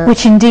that to that.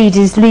 Which indeed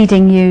is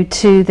leading you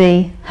to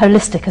the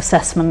holistic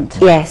assessment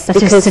that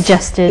is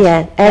suggested.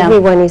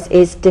 Everyone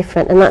is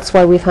different, and that's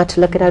why we've had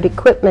to look at our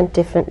equipment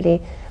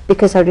differently,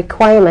 because our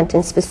requirement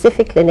in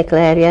specific clinical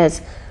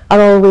areas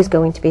are always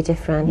going to be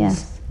different.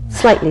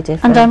 Slightly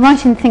different. And I'm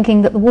right in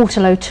thinking that the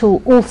Waterloo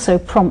tool also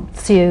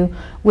prompts you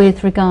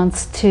with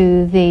regards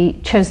to the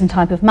chosen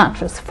type of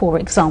mattress, for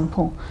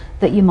example,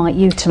 that you might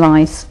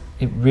utilise.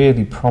 It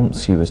really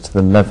prompts you as to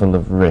the level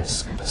of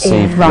risk,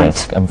 perceived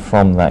risk, and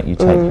from that you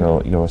take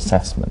your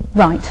assessment.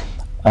 Right.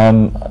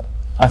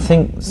 I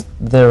think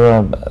there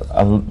are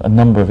a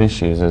number of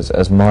issues,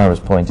 as Maya has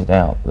pointed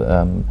out.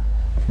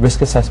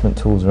 Risk assessment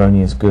tools are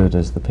only as good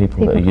as the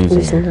people that are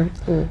using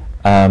them.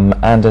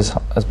 And as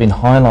has been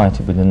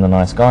highlighted within the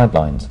NICE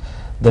guidelines,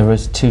 there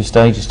is two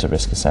stages to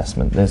risk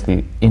assessment. There's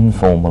the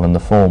informal and the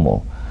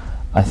formal.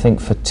 I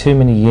think for too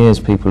many years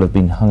people have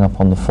been hung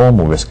up on the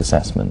formal risk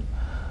assessment.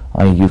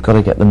 You've got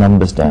to get the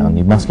numbers down,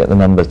 you must get the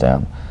numbers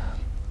down.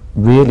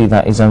 really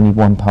that is only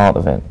one part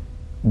of it.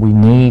 We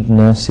need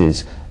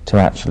nurses to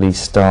actually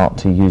start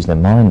to use their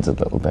minds a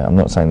little bit. I'm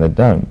not saying they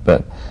don't,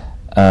 but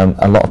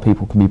a lot of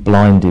people can be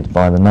blinded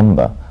by the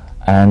number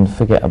and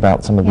forget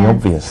about some of the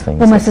obvious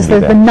things. Almost as though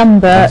the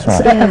number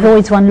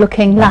avoids one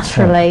looking That's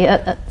laterally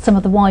at some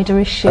of the wider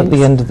issues. At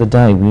the end of the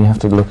day, we have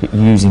to look at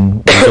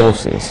using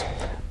resources,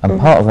 and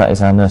part of that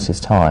is our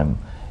nurses' time.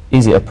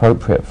 Is it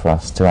appropriate for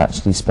us to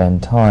actually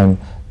spend time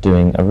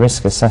doing a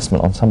risk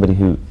assessment on somebody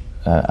who,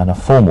 and a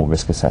formal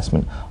risk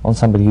assessment on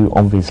somebody who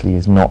obviously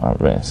is not at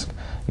risk?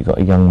 You've got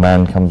a young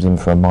man comes in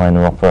for a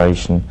minor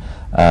operation,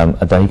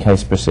 a day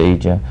case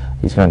procedure,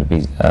 he's going to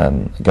be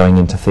going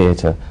into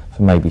theatre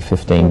for maybe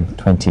 15,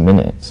 20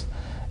 minutes.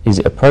 Is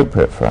it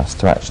appropriate for us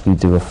to actually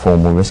do a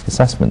formal risk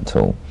assessment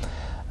tool?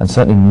 And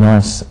certainly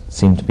NICE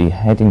seem to be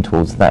heading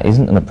towards that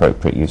isn't an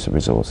appropriate use of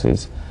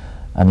resources.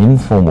 An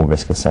informal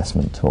risk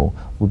assessment tool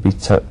would be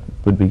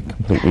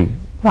completely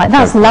right.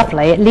 That's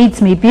lovely. It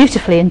leads me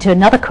beautifully into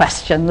another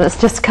question that's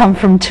just come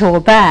from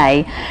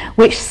Torbay,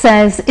 which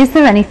says, is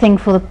there anything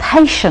for the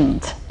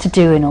patient to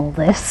do in all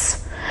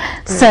this?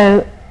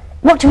 So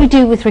what do we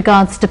do with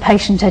regards to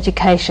patient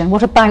education?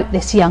 What about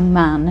this young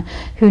man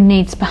who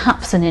needs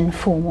perhaps an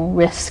informal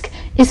risk?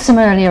 Is some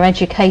earlier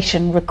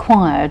education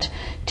required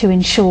to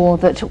ensure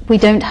that we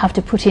don't have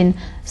to put in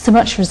so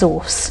much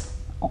resource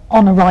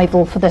on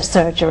arrival for their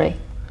surgery?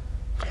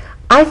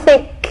 I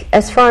think,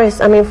 as far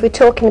as, if we're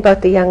talking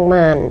about the young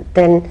man,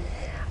 then,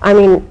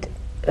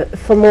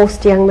 for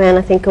most young men,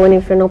 I think going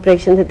in for an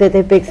operation,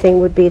 the big thing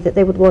would be that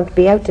they would want to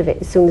be out of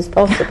it as soon as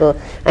possible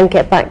and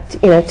get back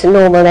to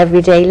normal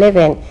everyday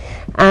living.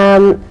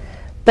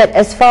 But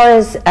as far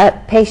as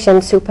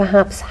patients who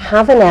perhaps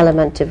have an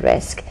element of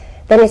risk,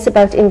 then it's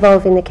about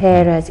involving the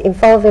carers,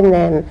 involving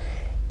them,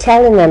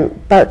 telling them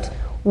about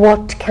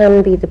what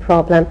can be the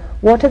problem,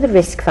 what are the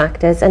risk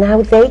factors, and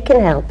how they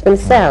can help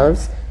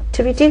themselves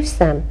to reduce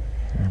them.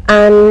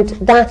 And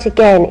that,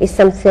 again, is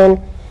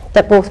something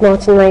that both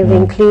Martin and I have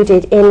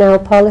included in our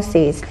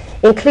policies,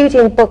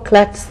 including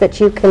booklets that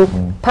you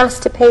can pass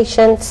to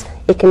patients.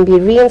 It can be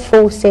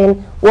reinforcing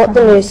what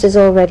the nurse has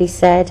already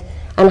said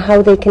and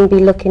how they can be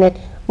looking at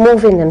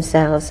moving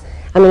themselves.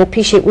 I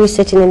appreciate we're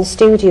sitting in the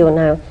studio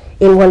now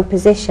in one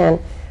position,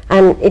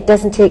 and it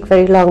doesn't take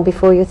very long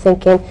before you're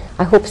thinking,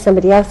 I hope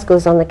somebody else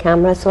goes on the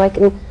camera so I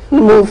can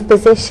move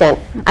position.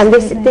 And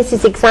this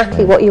is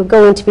exactly what you're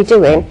going to be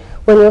doing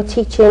when you're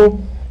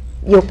teaching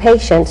your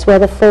patients,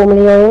 whether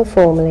formally or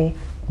informally.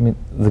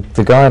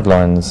 The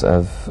guidelines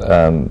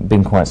have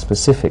been quite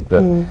specific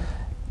that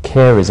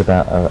care is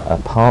about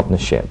a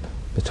partnership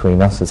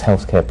between us as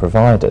healthcare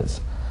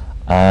providers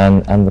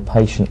and the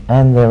patient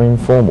and their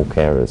informal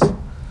carers.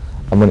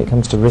 And when it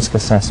comes to risk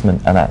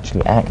assessment and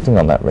actually acting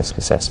on that risk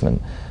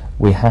assessment,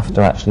 we have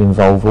to actually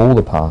involve all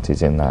the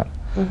parties in that.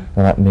 And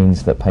that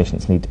means that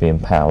patients need to be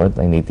empowered,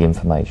 they need the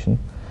information,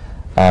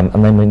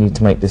 and then we need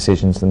to make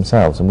decisions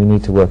themselves, and we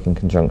need to work in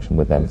conjunction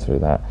with them through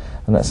that.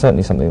 And that's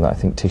certainly something that I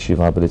think tissue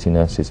viability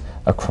nurses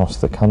across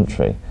the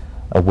country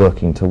are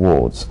working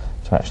towards,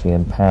 to actually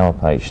empower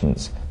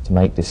patients to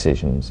make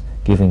decisions,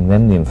 giving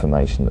them the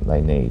information that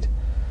they need,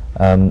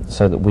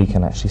 so that we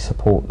can actually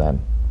support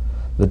them.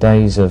 The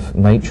days of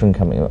matron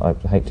coming, I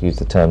hate to use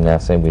the term now,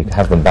 saying we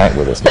have them back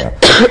with us now,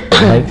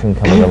 but matron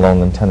coming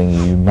along and telling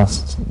you you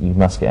must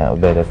get out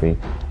of bed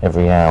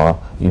every hour,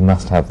 you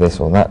must have this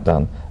or that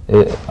done,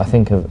 I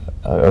think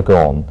are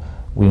gone.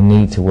 We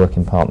need to work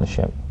in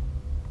partnership.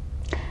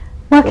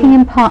 Working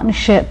in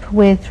partnership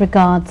with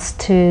regards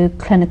to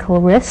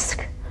clinical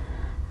risk.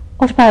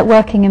 What about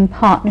working in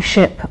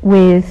partnership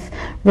with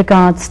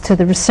regards to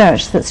the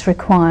research that's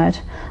required?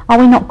 Are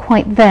we not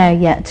quite there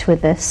yet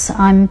with this?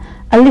 I'm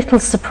a little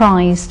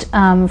surprised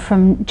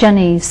from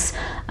Jenny's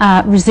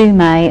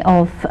resume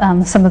of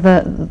some of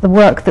the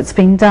work that's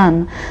been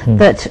done,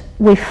 that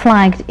we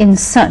flagged in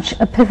such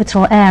a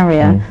pivotal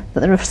area that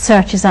the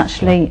research is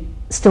actually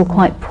still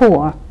quite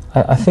poor.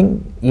 I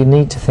think you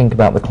need to think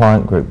about the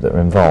client group that are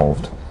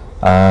involved.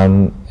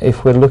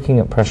 If we're looking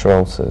at pressure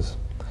ulcers,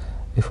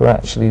 if we're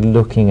actually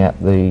looking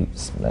at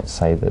let's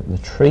say the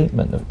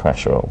treatment of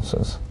pressure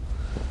ulcers,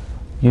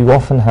 you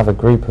often have a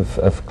group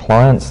of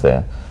clients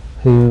there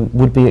who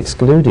would be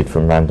excluded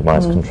from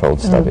randomised controlled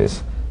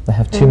studies. They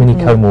have too many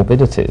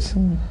comorbidities.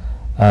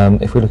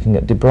 If we're looking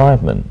at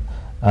debridement,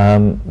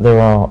 there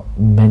are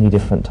many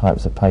different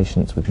types of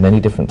patients with many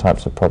different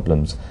types of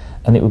problems,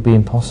 and it would be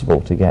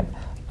impossible to get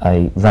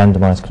a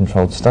randomised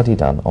controlled study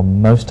done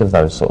on most of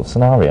those sort of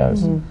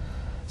scenarios.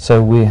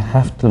 So we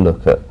have to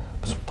look at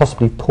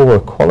possibly poorer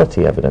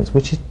quality evidence,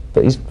 which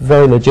is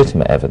very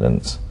legitimate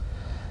evidence.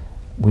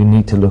 We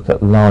need to look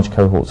at large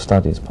cohort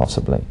studies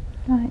possibly.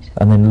 Right.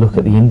 And then look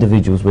at the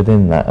individuals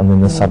within that and then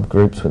the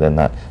subgroups within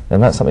that.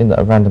 And that's something that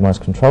a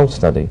randomised controlled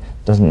study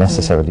doesn't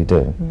necessarily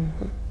do.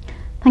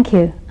 Thank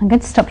you. I'm going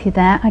to stop you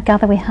there. I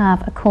gather we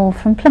have a call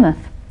from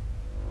Plymouth.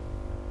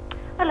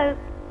 Hello,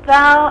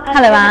 Val and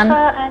Hello, Jennifer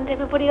Anne. and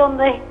everybody on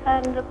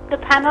the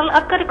panel.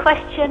 I've got a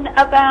question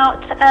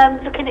about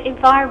looking at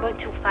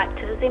environmental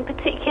factors, in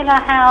particular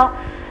how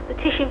the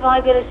tissue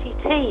viability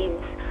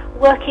teams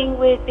working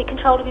with the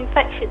control of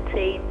infection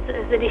teams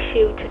as an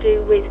issue to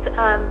do with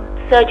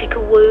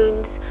surgical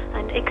wounds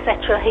and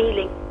etc.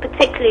 healing,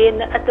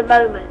 particularly at the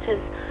moment as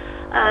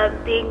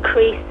the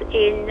increase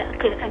in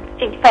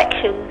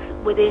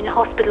infections within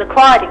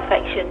hospital-acquired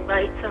infection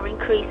rates are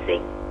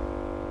increasing.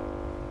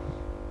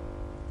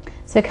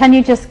 So can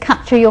you just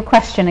capture your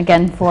question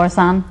again for us,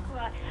 Anne?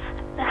 Right.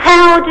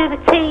 How do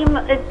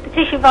the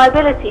tissue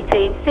viability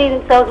team see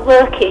themselves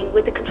working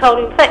with the control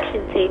of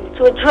infection teams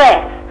to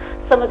address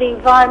some of the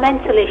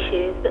environmental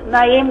issues that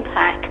may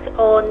impact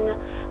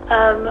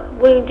on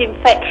wound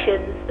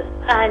infections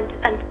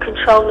and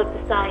control of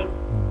the same?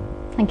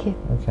 Thank you.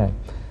 Okay.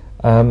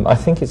 I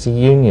think it's a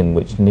union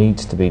which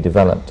needs to be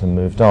developed and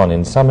moved on.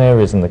 In some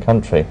areas in the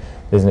country,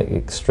 there's an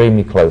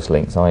extremely close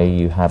links, i.e.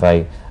 you have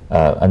a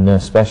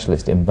nurse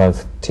specialist in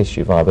both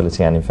tissue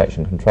viability and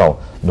infection control.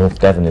 North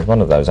Devon is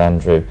one of those.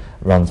 Andrew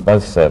runs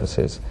both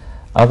services.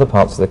 Other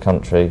parts of the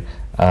country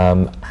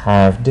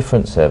have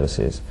different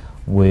services,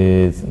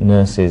 with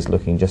nurses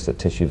looking just at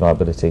tissue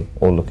viability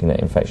or looking at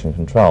infection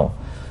control.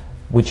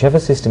 Whichever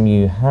system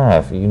you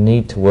have, you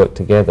need to work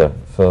together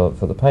for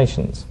the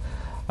patients.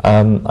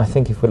 I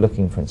think if we're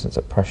looking, for instance,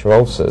 at pressure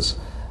ulcers,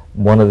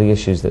 one of the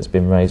issues that's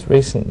been raised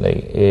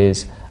recently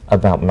is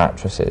about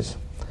mattresses.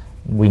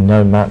 We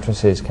know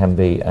mattresses can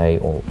be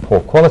or poor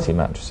quality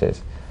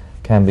mattresses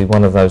can be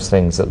one of those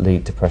things that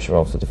lead to pressure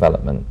ulcer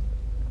development.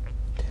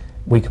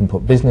 We can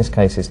put business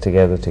cases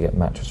together to get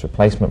mattress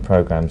replacement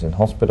programs in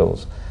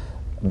hospitals,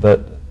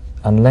 but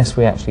unless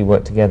we actually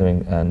work together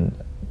and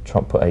try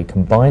to put a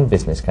combined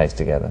business case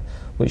together,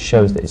 which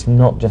shows that it's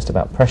not just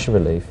about pressure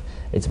relief,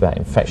 it's about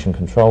infection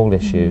control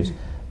issues,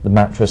 the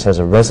mattress has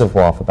a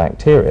reservoir for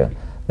bacteria,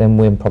 then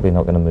we're probably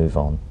not going to move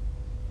on.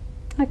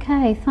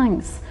 Okay,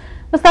 thanks.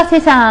 Was that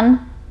it,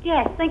 Anne?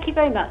 Yes, thank you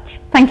very much.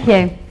 Thank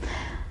you.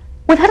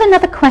 We've had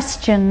another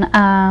question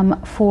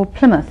for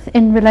Plymouth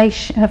in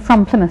relation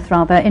from Plymouth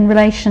in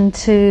relation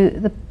to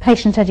the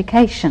patient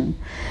education,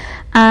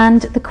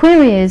 and the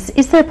query is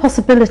there a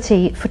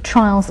possibility for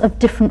trials of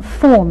different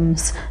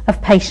forms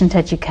of patient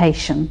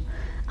education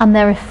and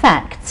their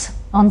effects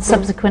on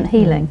subsequent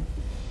healing?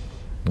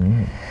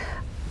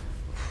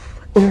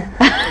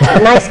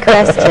 Nice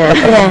question.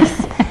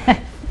 Yes.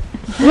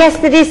 Yes,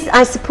 there is.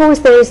 I suppose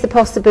there is the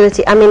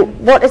possibility. I mean,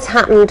 what has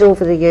happened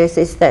over the years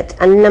is that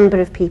a number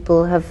of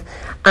people have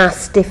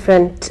asked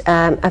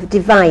have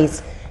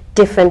devised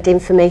different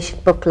information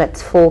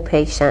booklets for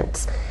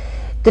patients.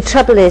 The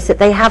trouble is that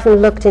they haven't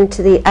looked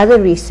into the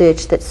other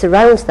research that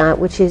surrounds that,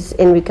 which is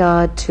in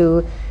regard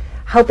to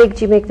how big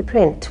do you make the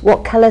print,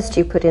 what colours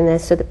do you put in there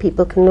so that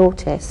people can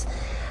notice,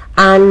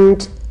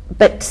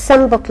 but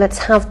some booklets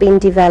have been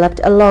developed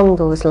along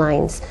those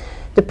lines.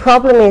 The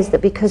problem is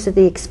that because of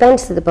the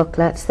expense of the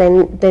booklets,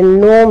 then they're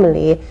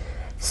normally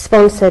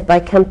sponsored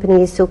by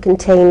companies who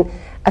contain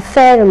a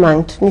fair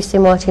amount,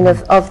 Mr. Martin,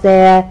 of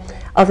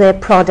their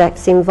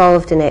products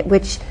involved in it,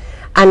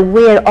 and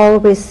we're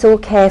always so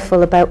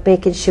careful about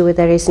making sure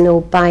there is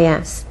no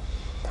bias.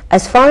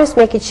 As far as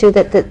making sure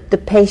that the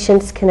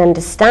patients can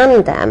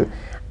understand them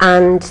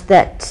and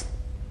that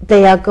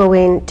they are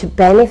going to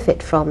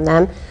benefit from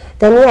them,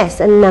 then yes,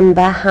 a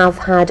number have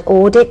had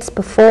audits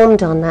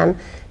performed on them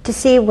to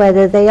see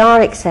whether they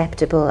are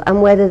acceptable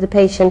and whether the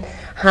patient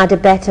had a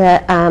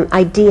better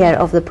idea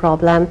of the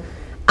problem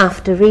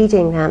after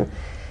reading them.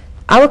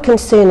 Our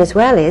concern as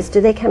well is,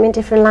 do they come in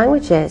different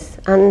languages?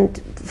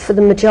 And for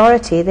the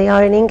majority, they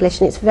are in English,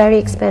 and it's very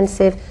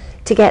expensive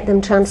to get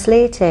them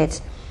translated.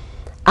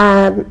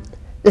 The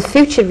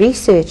future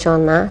research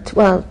on that,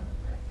 well,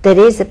 there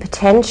is a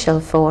potential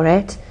for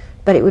it,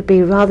 but it would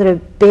be rather a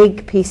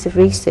big piece of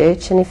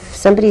research, and if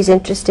somebody's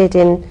interested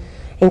in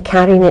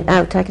carrying it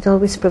out, I could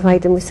always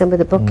provide them with some of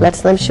the booklets,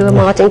 and I'm sure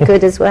Martin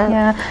could as well.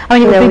 Yeah, I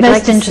mean, it would be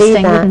most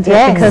interesting, wouldn't it?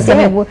 Yes, because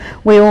I mean,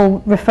 we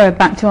all refer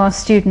back to our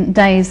student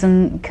days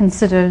and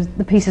consider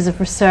the pieces of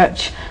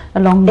research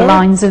along the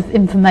lines of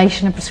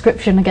information and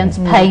prescription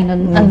against pain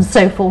and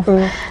so forth.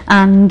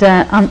 And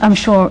I'm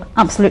sure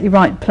absolutely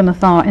right,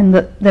 Plymouth are, in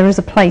that there is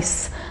a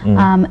place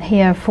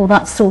here for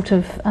that sort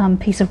of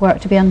piece of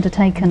work to be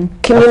undertaken.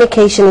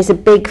 Communication is a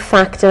big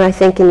factor, I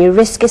think, in your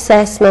risk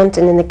assessment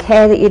and in the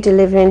care that you're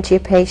delivering to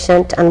your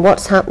patient and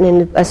what's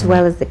happening as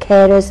well as the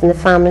carers and the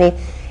family.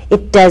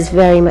 It does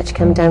very much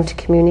come down to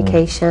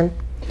communication.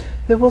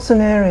 There was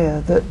an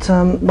area that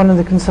one of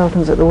the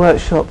consultants at the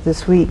workshop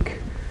this week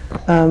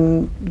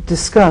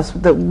discussed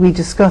at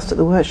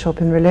the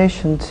workshop in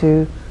relation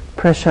to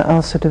pressure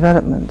ulcer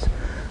development,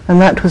 and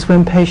that was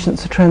when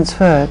patients are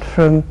transferred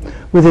from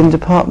within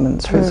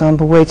departments, for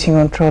example, waiting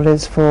on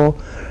trolleys for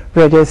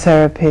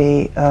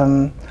radiotherapy.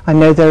 I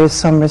know there is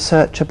some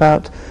research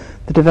about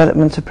the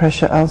development of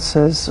pressure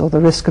ulcers or the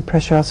risk of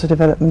pressure ulcer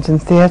development in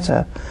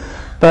theatre,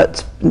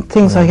 but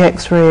things like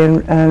X-ray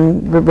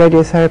and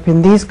radiotherapy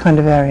in these kind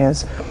of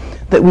areas,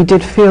 that we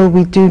did feel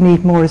we do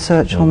need more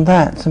research on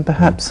that, and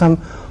perhaps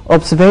some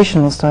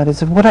observational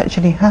studies of what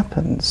actually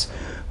happens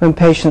when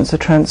patients are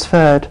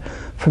transferred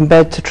from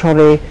bed to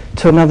trolley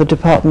to another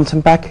department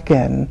and back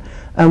again,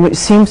 which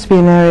seems to be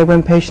an area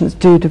when patients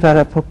do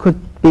develop or could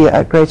be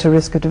at greater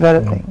risk of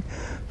developing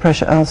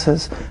pressure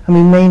ulcers, and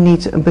we may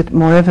need a bit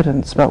more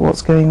evidence about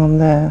what's going on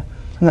there.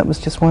 And that was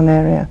just one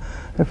area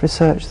of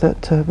research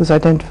that was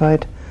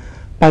identified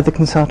by the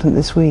consultant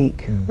this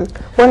week.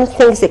 One of the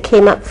things that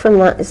came up from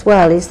that as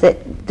well is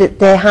that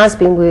there has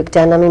been work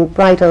done. I mean,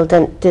 Bridal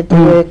did the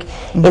work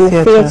in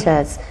the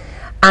theatres,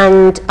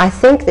 and I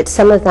think that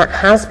some of that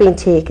has been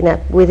taken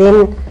up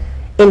within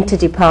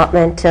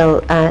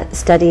interdepartmental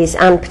studies,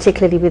 and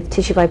particularly with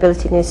tissue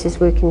viability nurses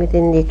working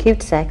within the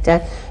acute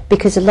sector,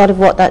 because a lot of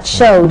what that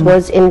showed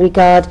was in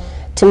regard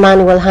to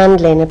manual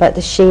handling, about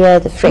the shear,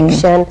 the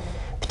friction,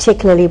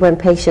 particularly when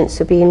patients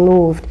are being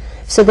moved.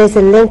 So there's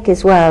a link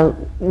as well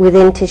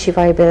within tissue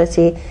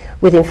viability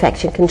with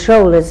infection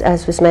control,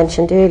 as was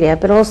mentioned earlier,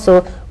 but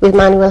also with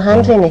manual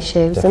handling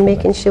issues and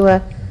making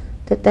sure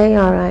that they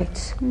are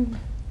right.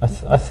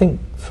 I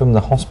think from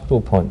the hospital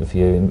point of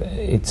view,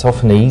 it's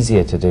often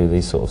easier to do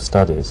these sort of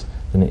studies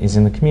than it is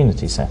in the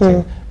community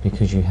setting,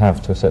 because you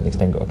have to a certain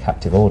extent got a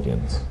captive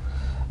audience.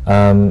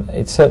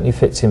 It certainly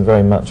fits in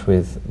very much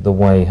with the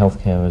way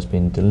healthcare has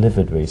been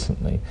delivered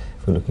recently.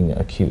 If we're looking at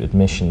acute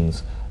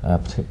admissions,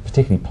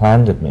 particularly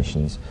planned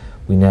admissions,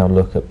 we now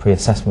look at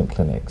pre-assessment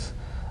clinics,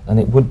 and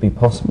it would be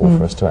possible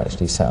for us to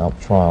actually set up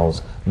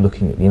trials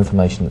looking at the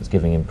information that's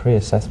given in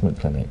pre-assessment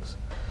clinics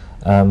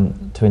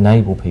to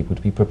enable people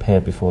to be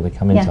prepared before they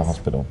come into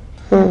hospital.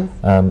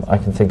 I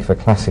can think of a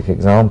classic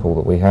example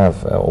that we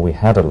have, or we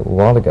had a little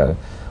while ago,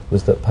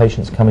 was that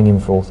patients coming in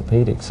for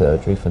orthopaedic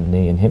surgery for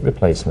knee and hip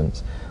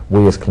replacements,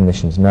 we as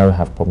clinicians know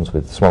have problems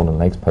with swollen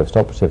legs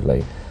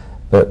post-operatively,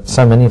 but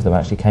so many of them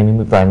actually came in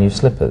with brand new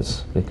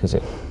slippers, because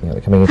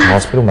they're coming into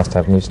hospital, must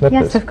have new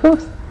slippers. Yes, of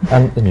course.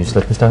 And the new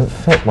slippers don't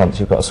fit once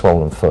you've got a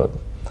swollen foot.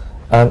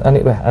 And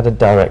it had a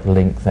direct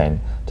link then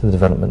to the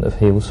development of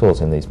heel sores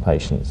in these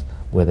patients,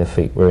 where their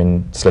feet were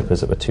in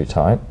slippers that were too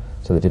tight,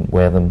 so they didn't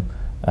wear them,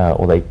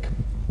 or they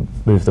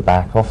moved the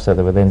back off, so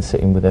they were then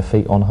sitting with their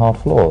feet on hard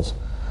floors.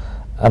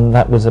 And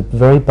that was a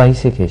very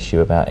basic issue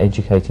about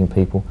educating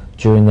people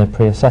during their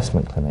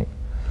pre-assessment clinic.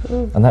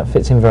 And that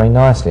fits in very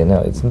nicely. Now,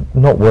 it's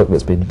not work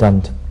that's been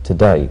done to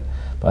date,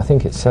 but I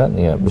think it's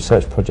certainly a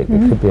research project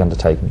that could be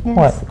undertaken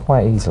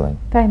quite easily.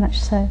 Very much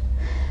so.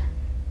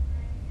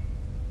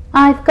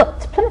 I've got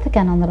Plymouth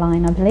again on the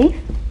line, I believe.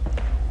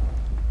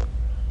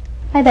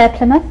 Hi there,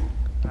 Plymouth.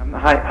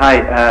 Hi,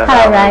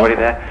 everybody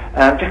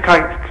there. Just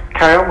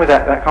carry on with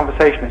that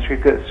conversation.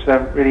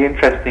 It's really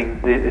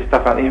interesting, this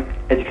stuff about the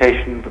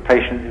education for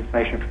patients,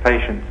 information for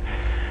patients.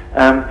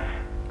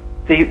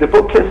 The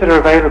booklets that are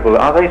available,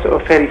 are they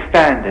sort of fairly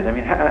standard? I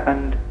mean,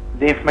 and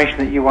the information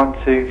that you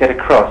want to get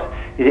across,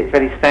 is it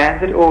fairly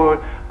standard, or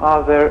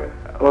is there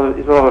a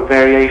lot of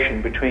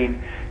variation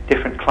between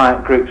different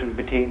client groups and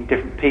between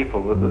different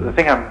people? The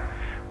thing I'm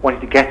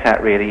wanting to get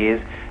at really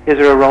is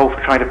there a role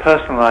for trying to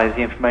personalise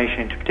the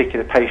information to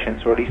particular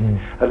patients, or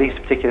at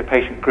least particular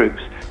patient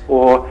groups,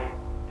 or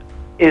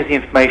is the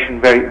information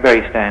very,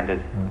 very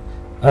standard?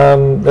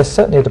 There's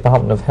certainly a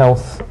Department of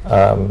Health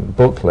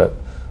booklet,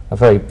 a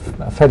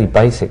fairly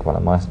basic one, I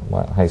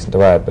might hasten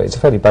to add, but it's a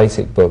fairly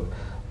basic book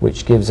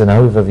which gives an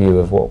overview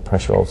of what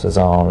pressure ulcers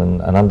are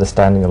and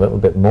understanding a little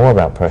bit more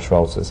about pressure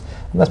ulcers,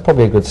 and that's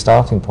probably a good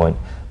starting point.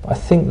 But I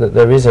think that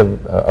there is a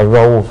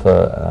role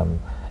for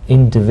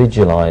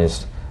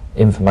individualised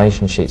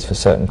information sheets for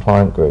certain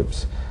client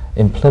groups.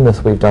 In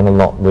Plymouth we've done a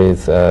lot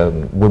with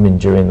women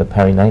during the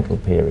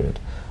perinatal period,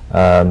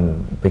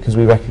 because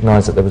we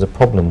recognised that there was a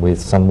problem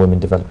with some women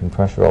developing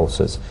pressure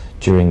ulcers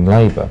during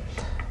labour.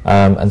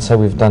 And so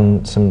we've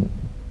done some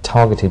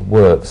targeted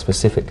work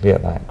specifically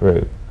at that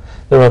group.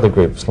 There are other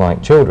groups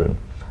like children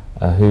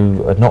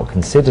who are not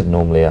considered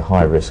normally a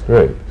high-risk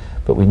group,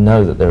 but we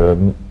know that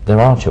there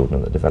are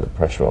children that develop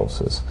pressure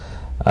ulcers.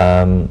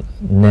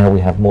 Now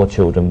we have more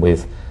children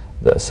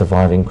that are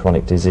surviving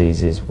chronic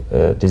diseases,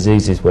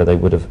 diseases where they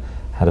would have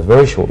had a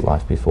very short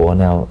life before,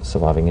 now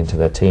surviving into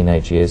their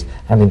teenage years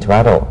and into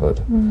adulthood.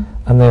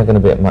 And they're going to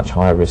be at much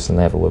higher risk than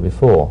they ever were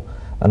before.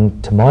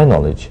 And to my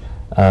knowledge,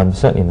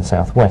 certainly in the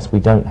southwest, we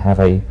don't have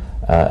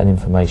an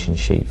information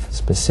sheet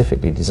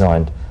specifically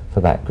designed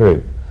for that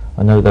group.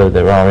 I know though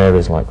there are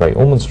areas like Great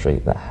Ormond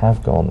Street that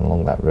have gone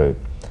along that route.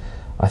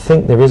 I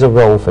think there is a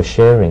role for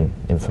sharing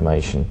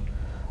information,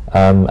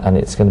 and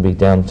it's going to be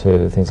down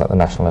to things like the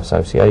national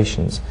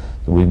associations,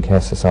 the Wound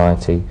Care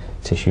Society,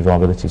 Tissue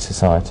Viability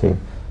Society,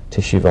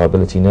 Tissue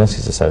Viability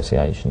Nurses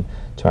Association,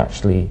 to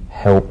actually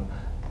help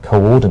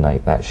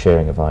coordinate that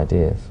sharing of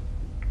ideas.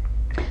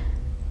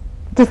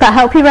 Does that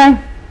help you, Ray?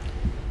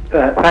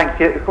 Thanks.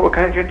 Yeah,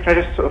 can I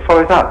just sort of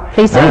follow that?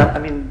 Please do. I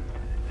mean,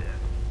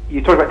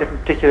 you talk about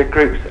different particular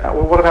groups.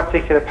 Well, what about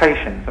particular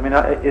patients? I mean,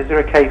 is there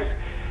a case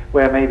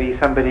where maybe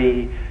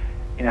somebody,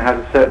 has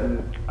a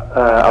certain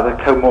other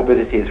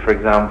comorbidities, for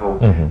example,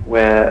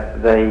 where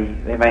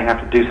they may have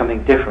to do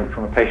something different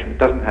from a patient that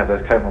doesn't have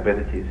those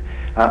comorbidities?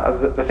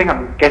 The thing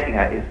I'm getting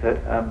at is that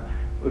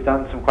we've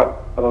done quite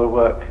a lot of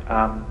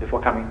work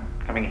before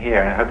coming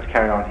here, and I hope to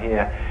carry on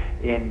here,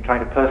 in trying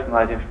to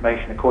personalise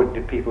information according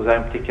to people's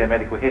own particular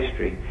medical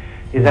history.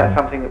 Is that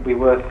something that would be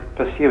worth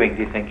pursuing,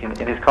 do you think, in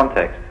this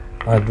context?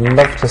 I'd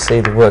love to see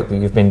the work that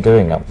you've been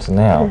doing up to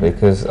now,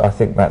 because I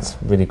think that's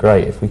really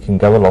great. If we can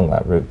go along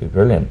that route, it'd be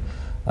brilliant.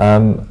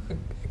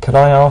 Could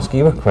I ask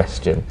you a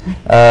question?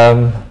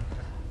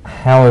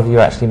 How have you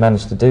actually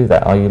managed to do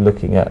that? Are you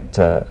looking at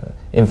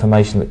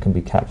information that can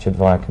be captured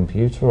via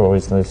computer, or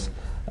is this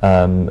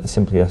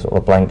simply a sort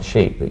of blank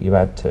sheet that you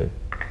add to?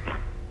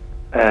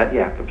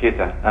 Yeah,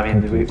 computer. I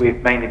mean,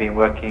 we've mainly been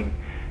working,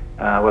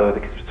 well,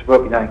 the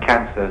work we've done in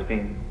cancer has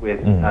been with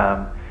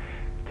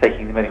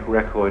taking the medical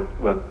record,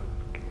 well,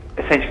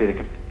 essentially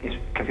it's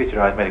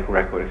computerised medical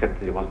record, except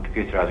that it wasn't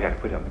computerised, we had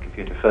to put it on the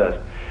computer first.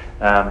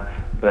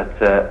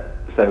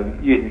 So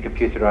using the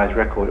computerised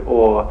record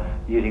or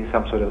using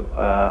some sort of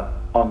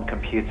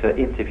on-computer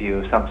interview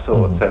of some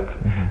sort. So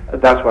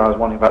that's where I was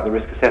wondering about the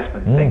risk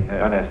assessment thing.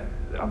 I know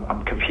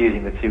I'm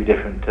confusing the two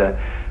different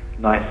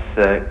nice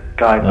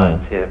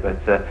guidelines here,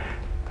 but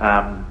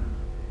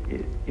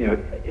you know,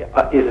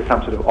 is there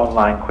some sort of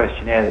online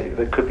questionnaire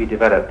that could be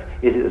developed?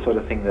 Is it the sort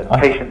of thing that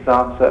patients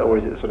answer, or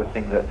is it the sort of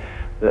thing that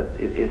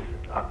is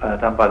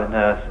done by the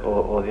nurse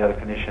or the other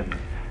clinicians?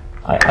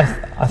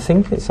 I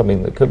think it's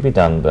something that could be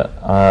done, but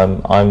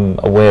I'm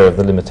aware of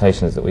the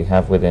limitations that we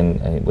have within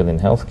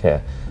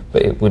healthcare.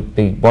 But it would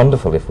be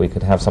wonderful if we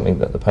could have something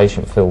that the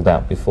patient filled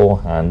out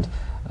beforehand,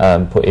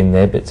 put in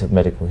their bits of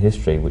medical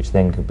history, which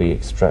then could be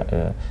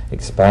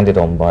expanded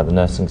on by the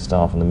nursing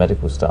staff and the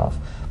medical staff,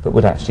 but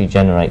would actually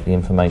generate the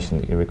information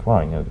that you're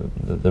requiring,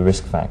 the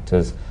risk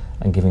factors,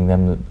 and giving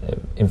them the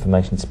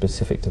information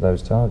specific to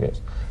those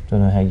targets. I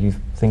don't know how you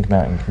think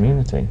about it in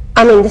community.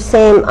 I mean, the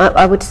same,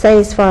 I would say,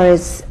 as far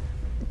as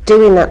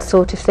doing that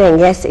sort of thing,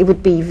 yes, it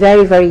would be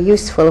very, very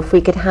useful if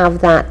we could have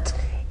that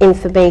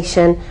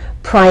information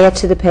prior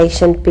to the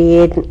patient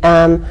being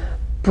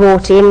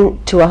brought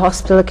in to a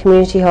hospital, a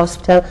community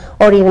hospital,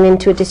 or even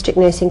into a district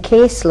nursing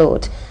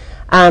caseload.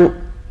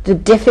 The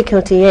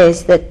difficulty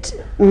is that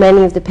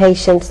many of the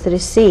patients that are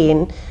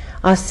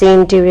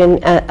seen during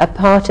a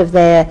part of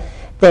their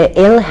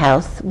ill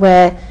health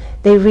where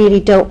they really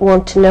don't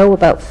want to know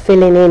about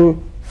filling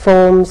in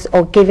forms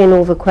or giving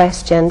over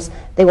questions.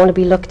 They want to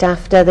be looked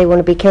after, they want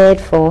to be cared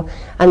for,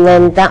 and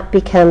then that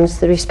becomes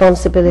the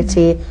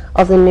responsibility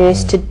of the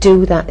nurse to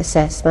do that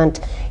assessment.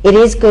 It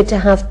is good to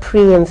have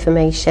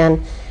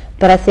pre-information,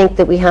 but I think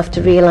that we have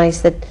to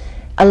realise that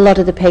a lot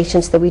of the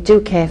patients that we do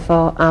care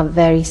for are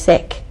very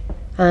sick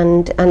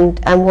and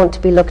want to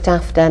be looked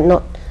after,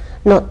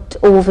 not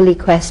overly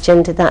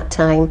questioned at that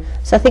time.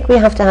 So I think we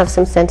have to have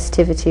some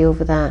sensitivity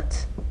over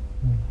that.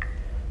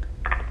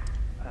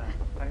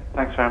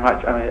 Thanks very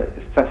much. I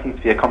mean, that seems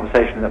to be a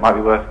conversation that might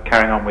be worth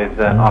carrying on with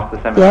after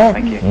the seminar. Yeah.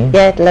 Thank you.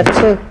 Yeah, I'd love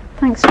to.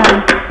 Thanks,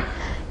 Sharon.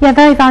 Yeah,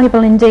 very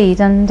valuable indeed.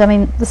 And I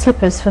mean, the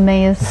slippers for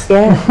me has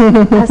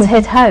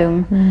hit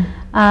home.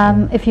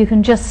 If you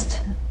can just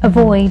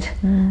avoid,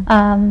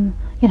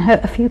 you know,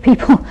 a few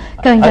people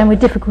going down with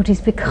difficulties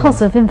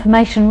because of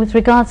information with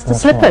regards to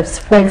slippers,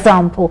 for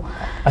example.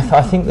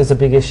 I think there's a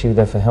big issue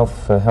there for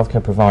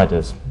healthcare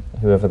providers,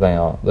 whoever they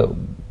are, that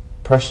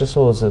pressure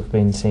sores have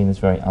been seen as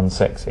very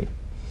unsexy.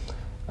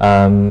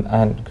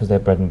 And because they're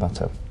bread and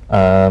butter.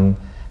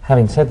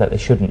 Having said that, they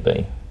shouldn't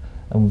be.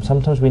 And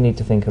sometimes we need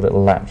to think a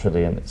little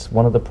laterally, and it's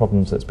one of the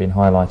problems that's been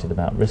highlighted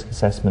about risk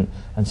assessment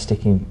and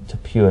sticking to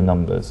pure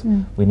numbers.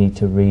 We need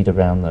to read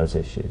around those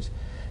issues.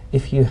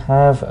 If you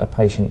have a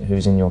patient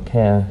who's in your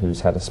care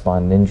who's had a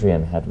spinal injury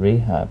and had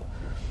rehab,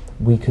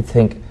 we could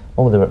think,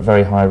 oh, they're at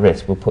very high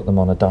risk, we'll put them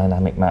on a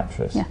dynamic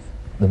mattress. Yes.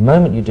 The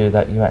moment you do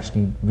that, you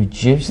actually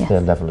reduce their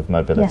level of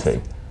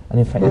mobility, and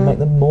in fact you make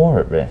them more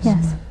at risk.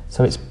 Yes.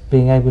 So it's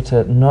being able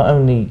to not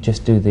only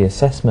just do the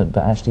assessment,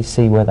 but actually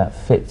see where that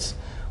fits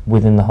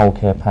within the whole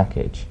care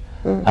package.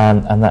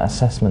 And that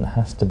assessment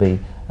has to be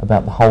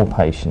about the whole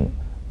patient,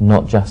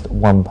 not just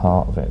one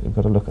part of it. You've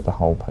got to look at the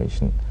whole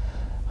patient.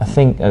 I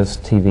think as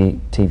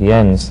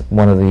TVNs,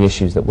 one of the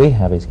issues that we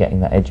have is getting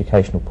that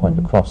educational point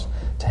across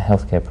to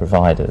healthcare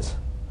providers,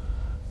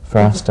 for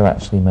us to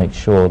actually make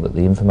sure that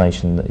the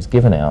information that is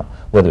given out,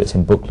 whether it's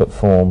in booklet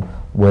form,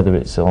 whether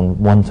it's on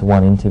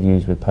one-to-one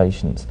interviews with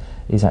patients,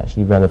 is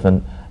actually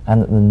relevant,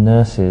 and that the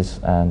nurses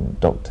and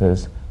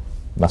doctors,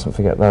 mustn't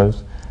forget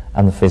those,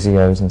 and the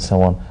physios and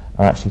so on,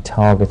 are actually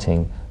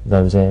targeting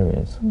those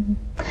areas.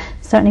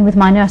 Certainly with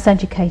my nurse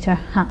educator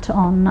hat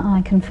on,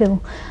 I can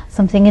feel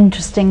something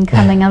interesting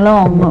coming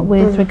along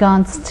with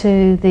regards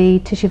to the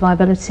tissue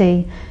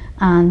viability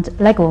and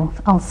leg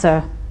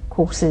ulcer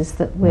courses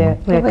that we're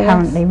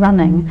currently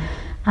running.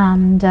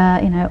 And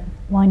you know,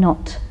 why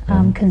not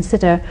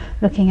consider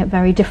looking at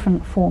very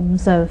different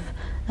forms of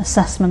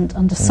assessment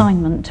and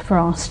assignment for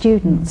our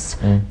students,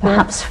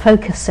 perhaps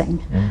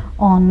focusing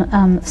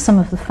on some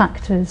of the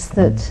factors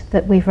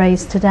that we've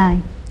raised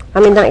today. I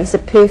mean, that is a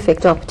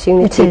perfect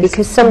opportunity,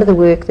 because some of the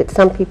work that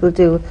some people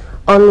do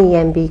on the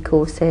MB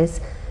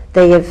courses,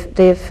 they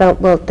have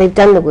felt, well, they've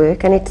done the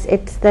work and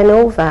it's then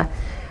over.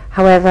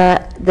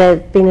 However, there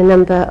have been a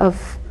number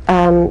of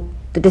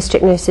the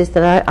district nurses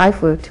that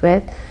I've worked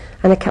with,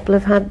 and a couple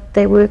have had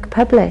their work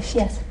published.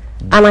 Yes.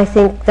 And I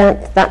think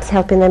that that's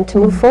helping them to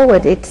move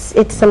forward.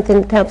 It's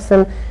something that helps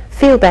them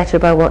feel better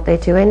about what they're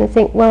doing and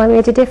think, well, I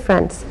made a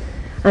difference.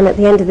 And at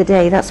the end of the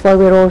day, that's why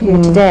we're all here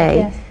today.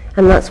 Yes.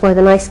 And that's why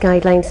the NICE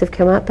guidelines have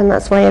come up, and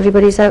that's why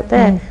everybody's out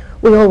there.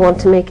 We all want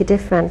to make a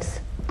difference.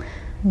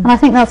 And I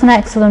think that's an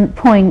excellent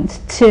point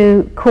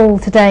to call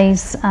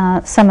today's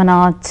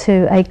seminar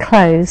to a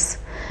close.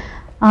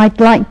 I'd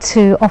like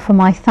to offer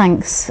my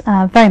thanks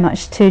very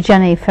much to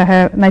Jenny for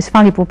her most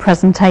valuable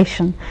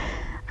presentation,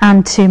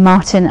 and to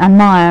Martin and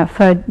Maya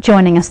for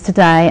joining us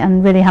today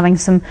and really having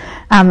some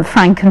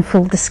frank and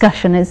full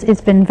discussion.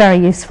 It's been very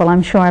useful.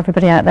 I'm sure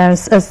everybody out there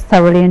has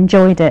thoroughly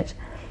enjoyed it.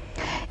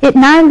 It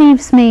now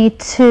leaves me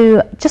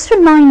to just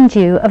remind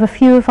you of a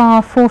few of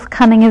our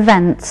forthcoming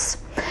events.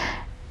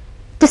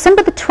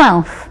 December the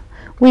 12th,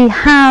 we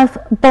have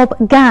Bob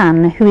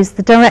Gann, who is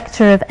the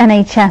Director of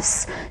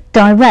NHS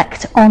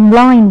Direct,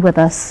 online with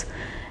us,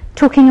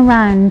 talking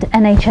around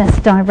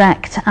NHS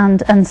Direct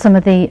and some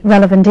of the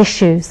relevant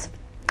issues.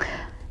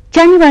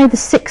 January the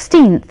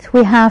 16th,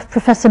 we have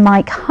Professor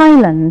Mike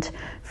Hyland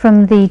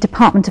from the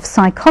Department of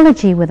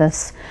Psychology with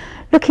us,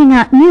 looking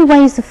at new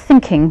ways of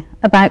thinking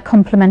about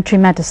complementary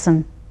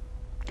medicine.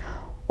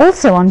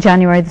 Also on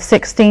January the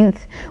 16th,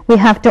 we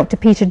have Dr.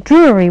 Peter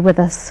Drury with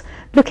us,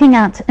 looking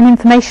at an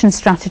information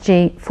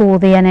strategy for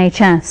the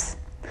NHS.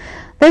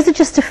 Those are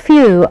just a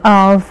few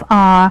of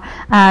our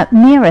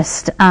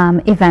nearest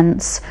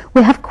events.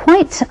 We have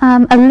quite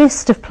a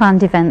list of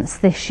planned events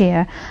this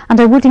year,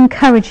 and I would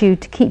encourage you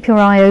to keep your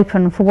eye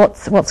open for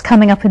what's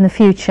coming up in the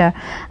future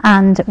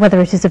and whether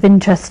it is of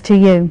interest to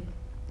you.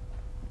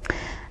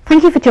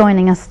 Thank you for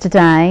joining us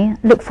today.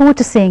 Look forward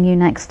to seeing you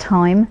next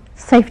time.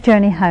 Safe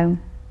journey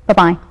home.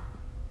 Bye-bye.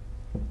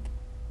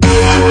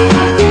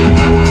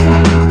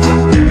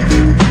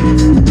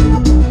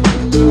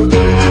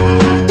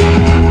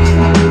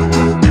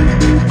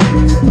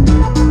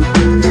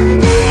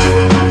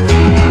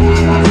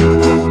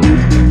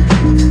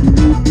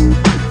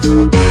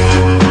 Thank you.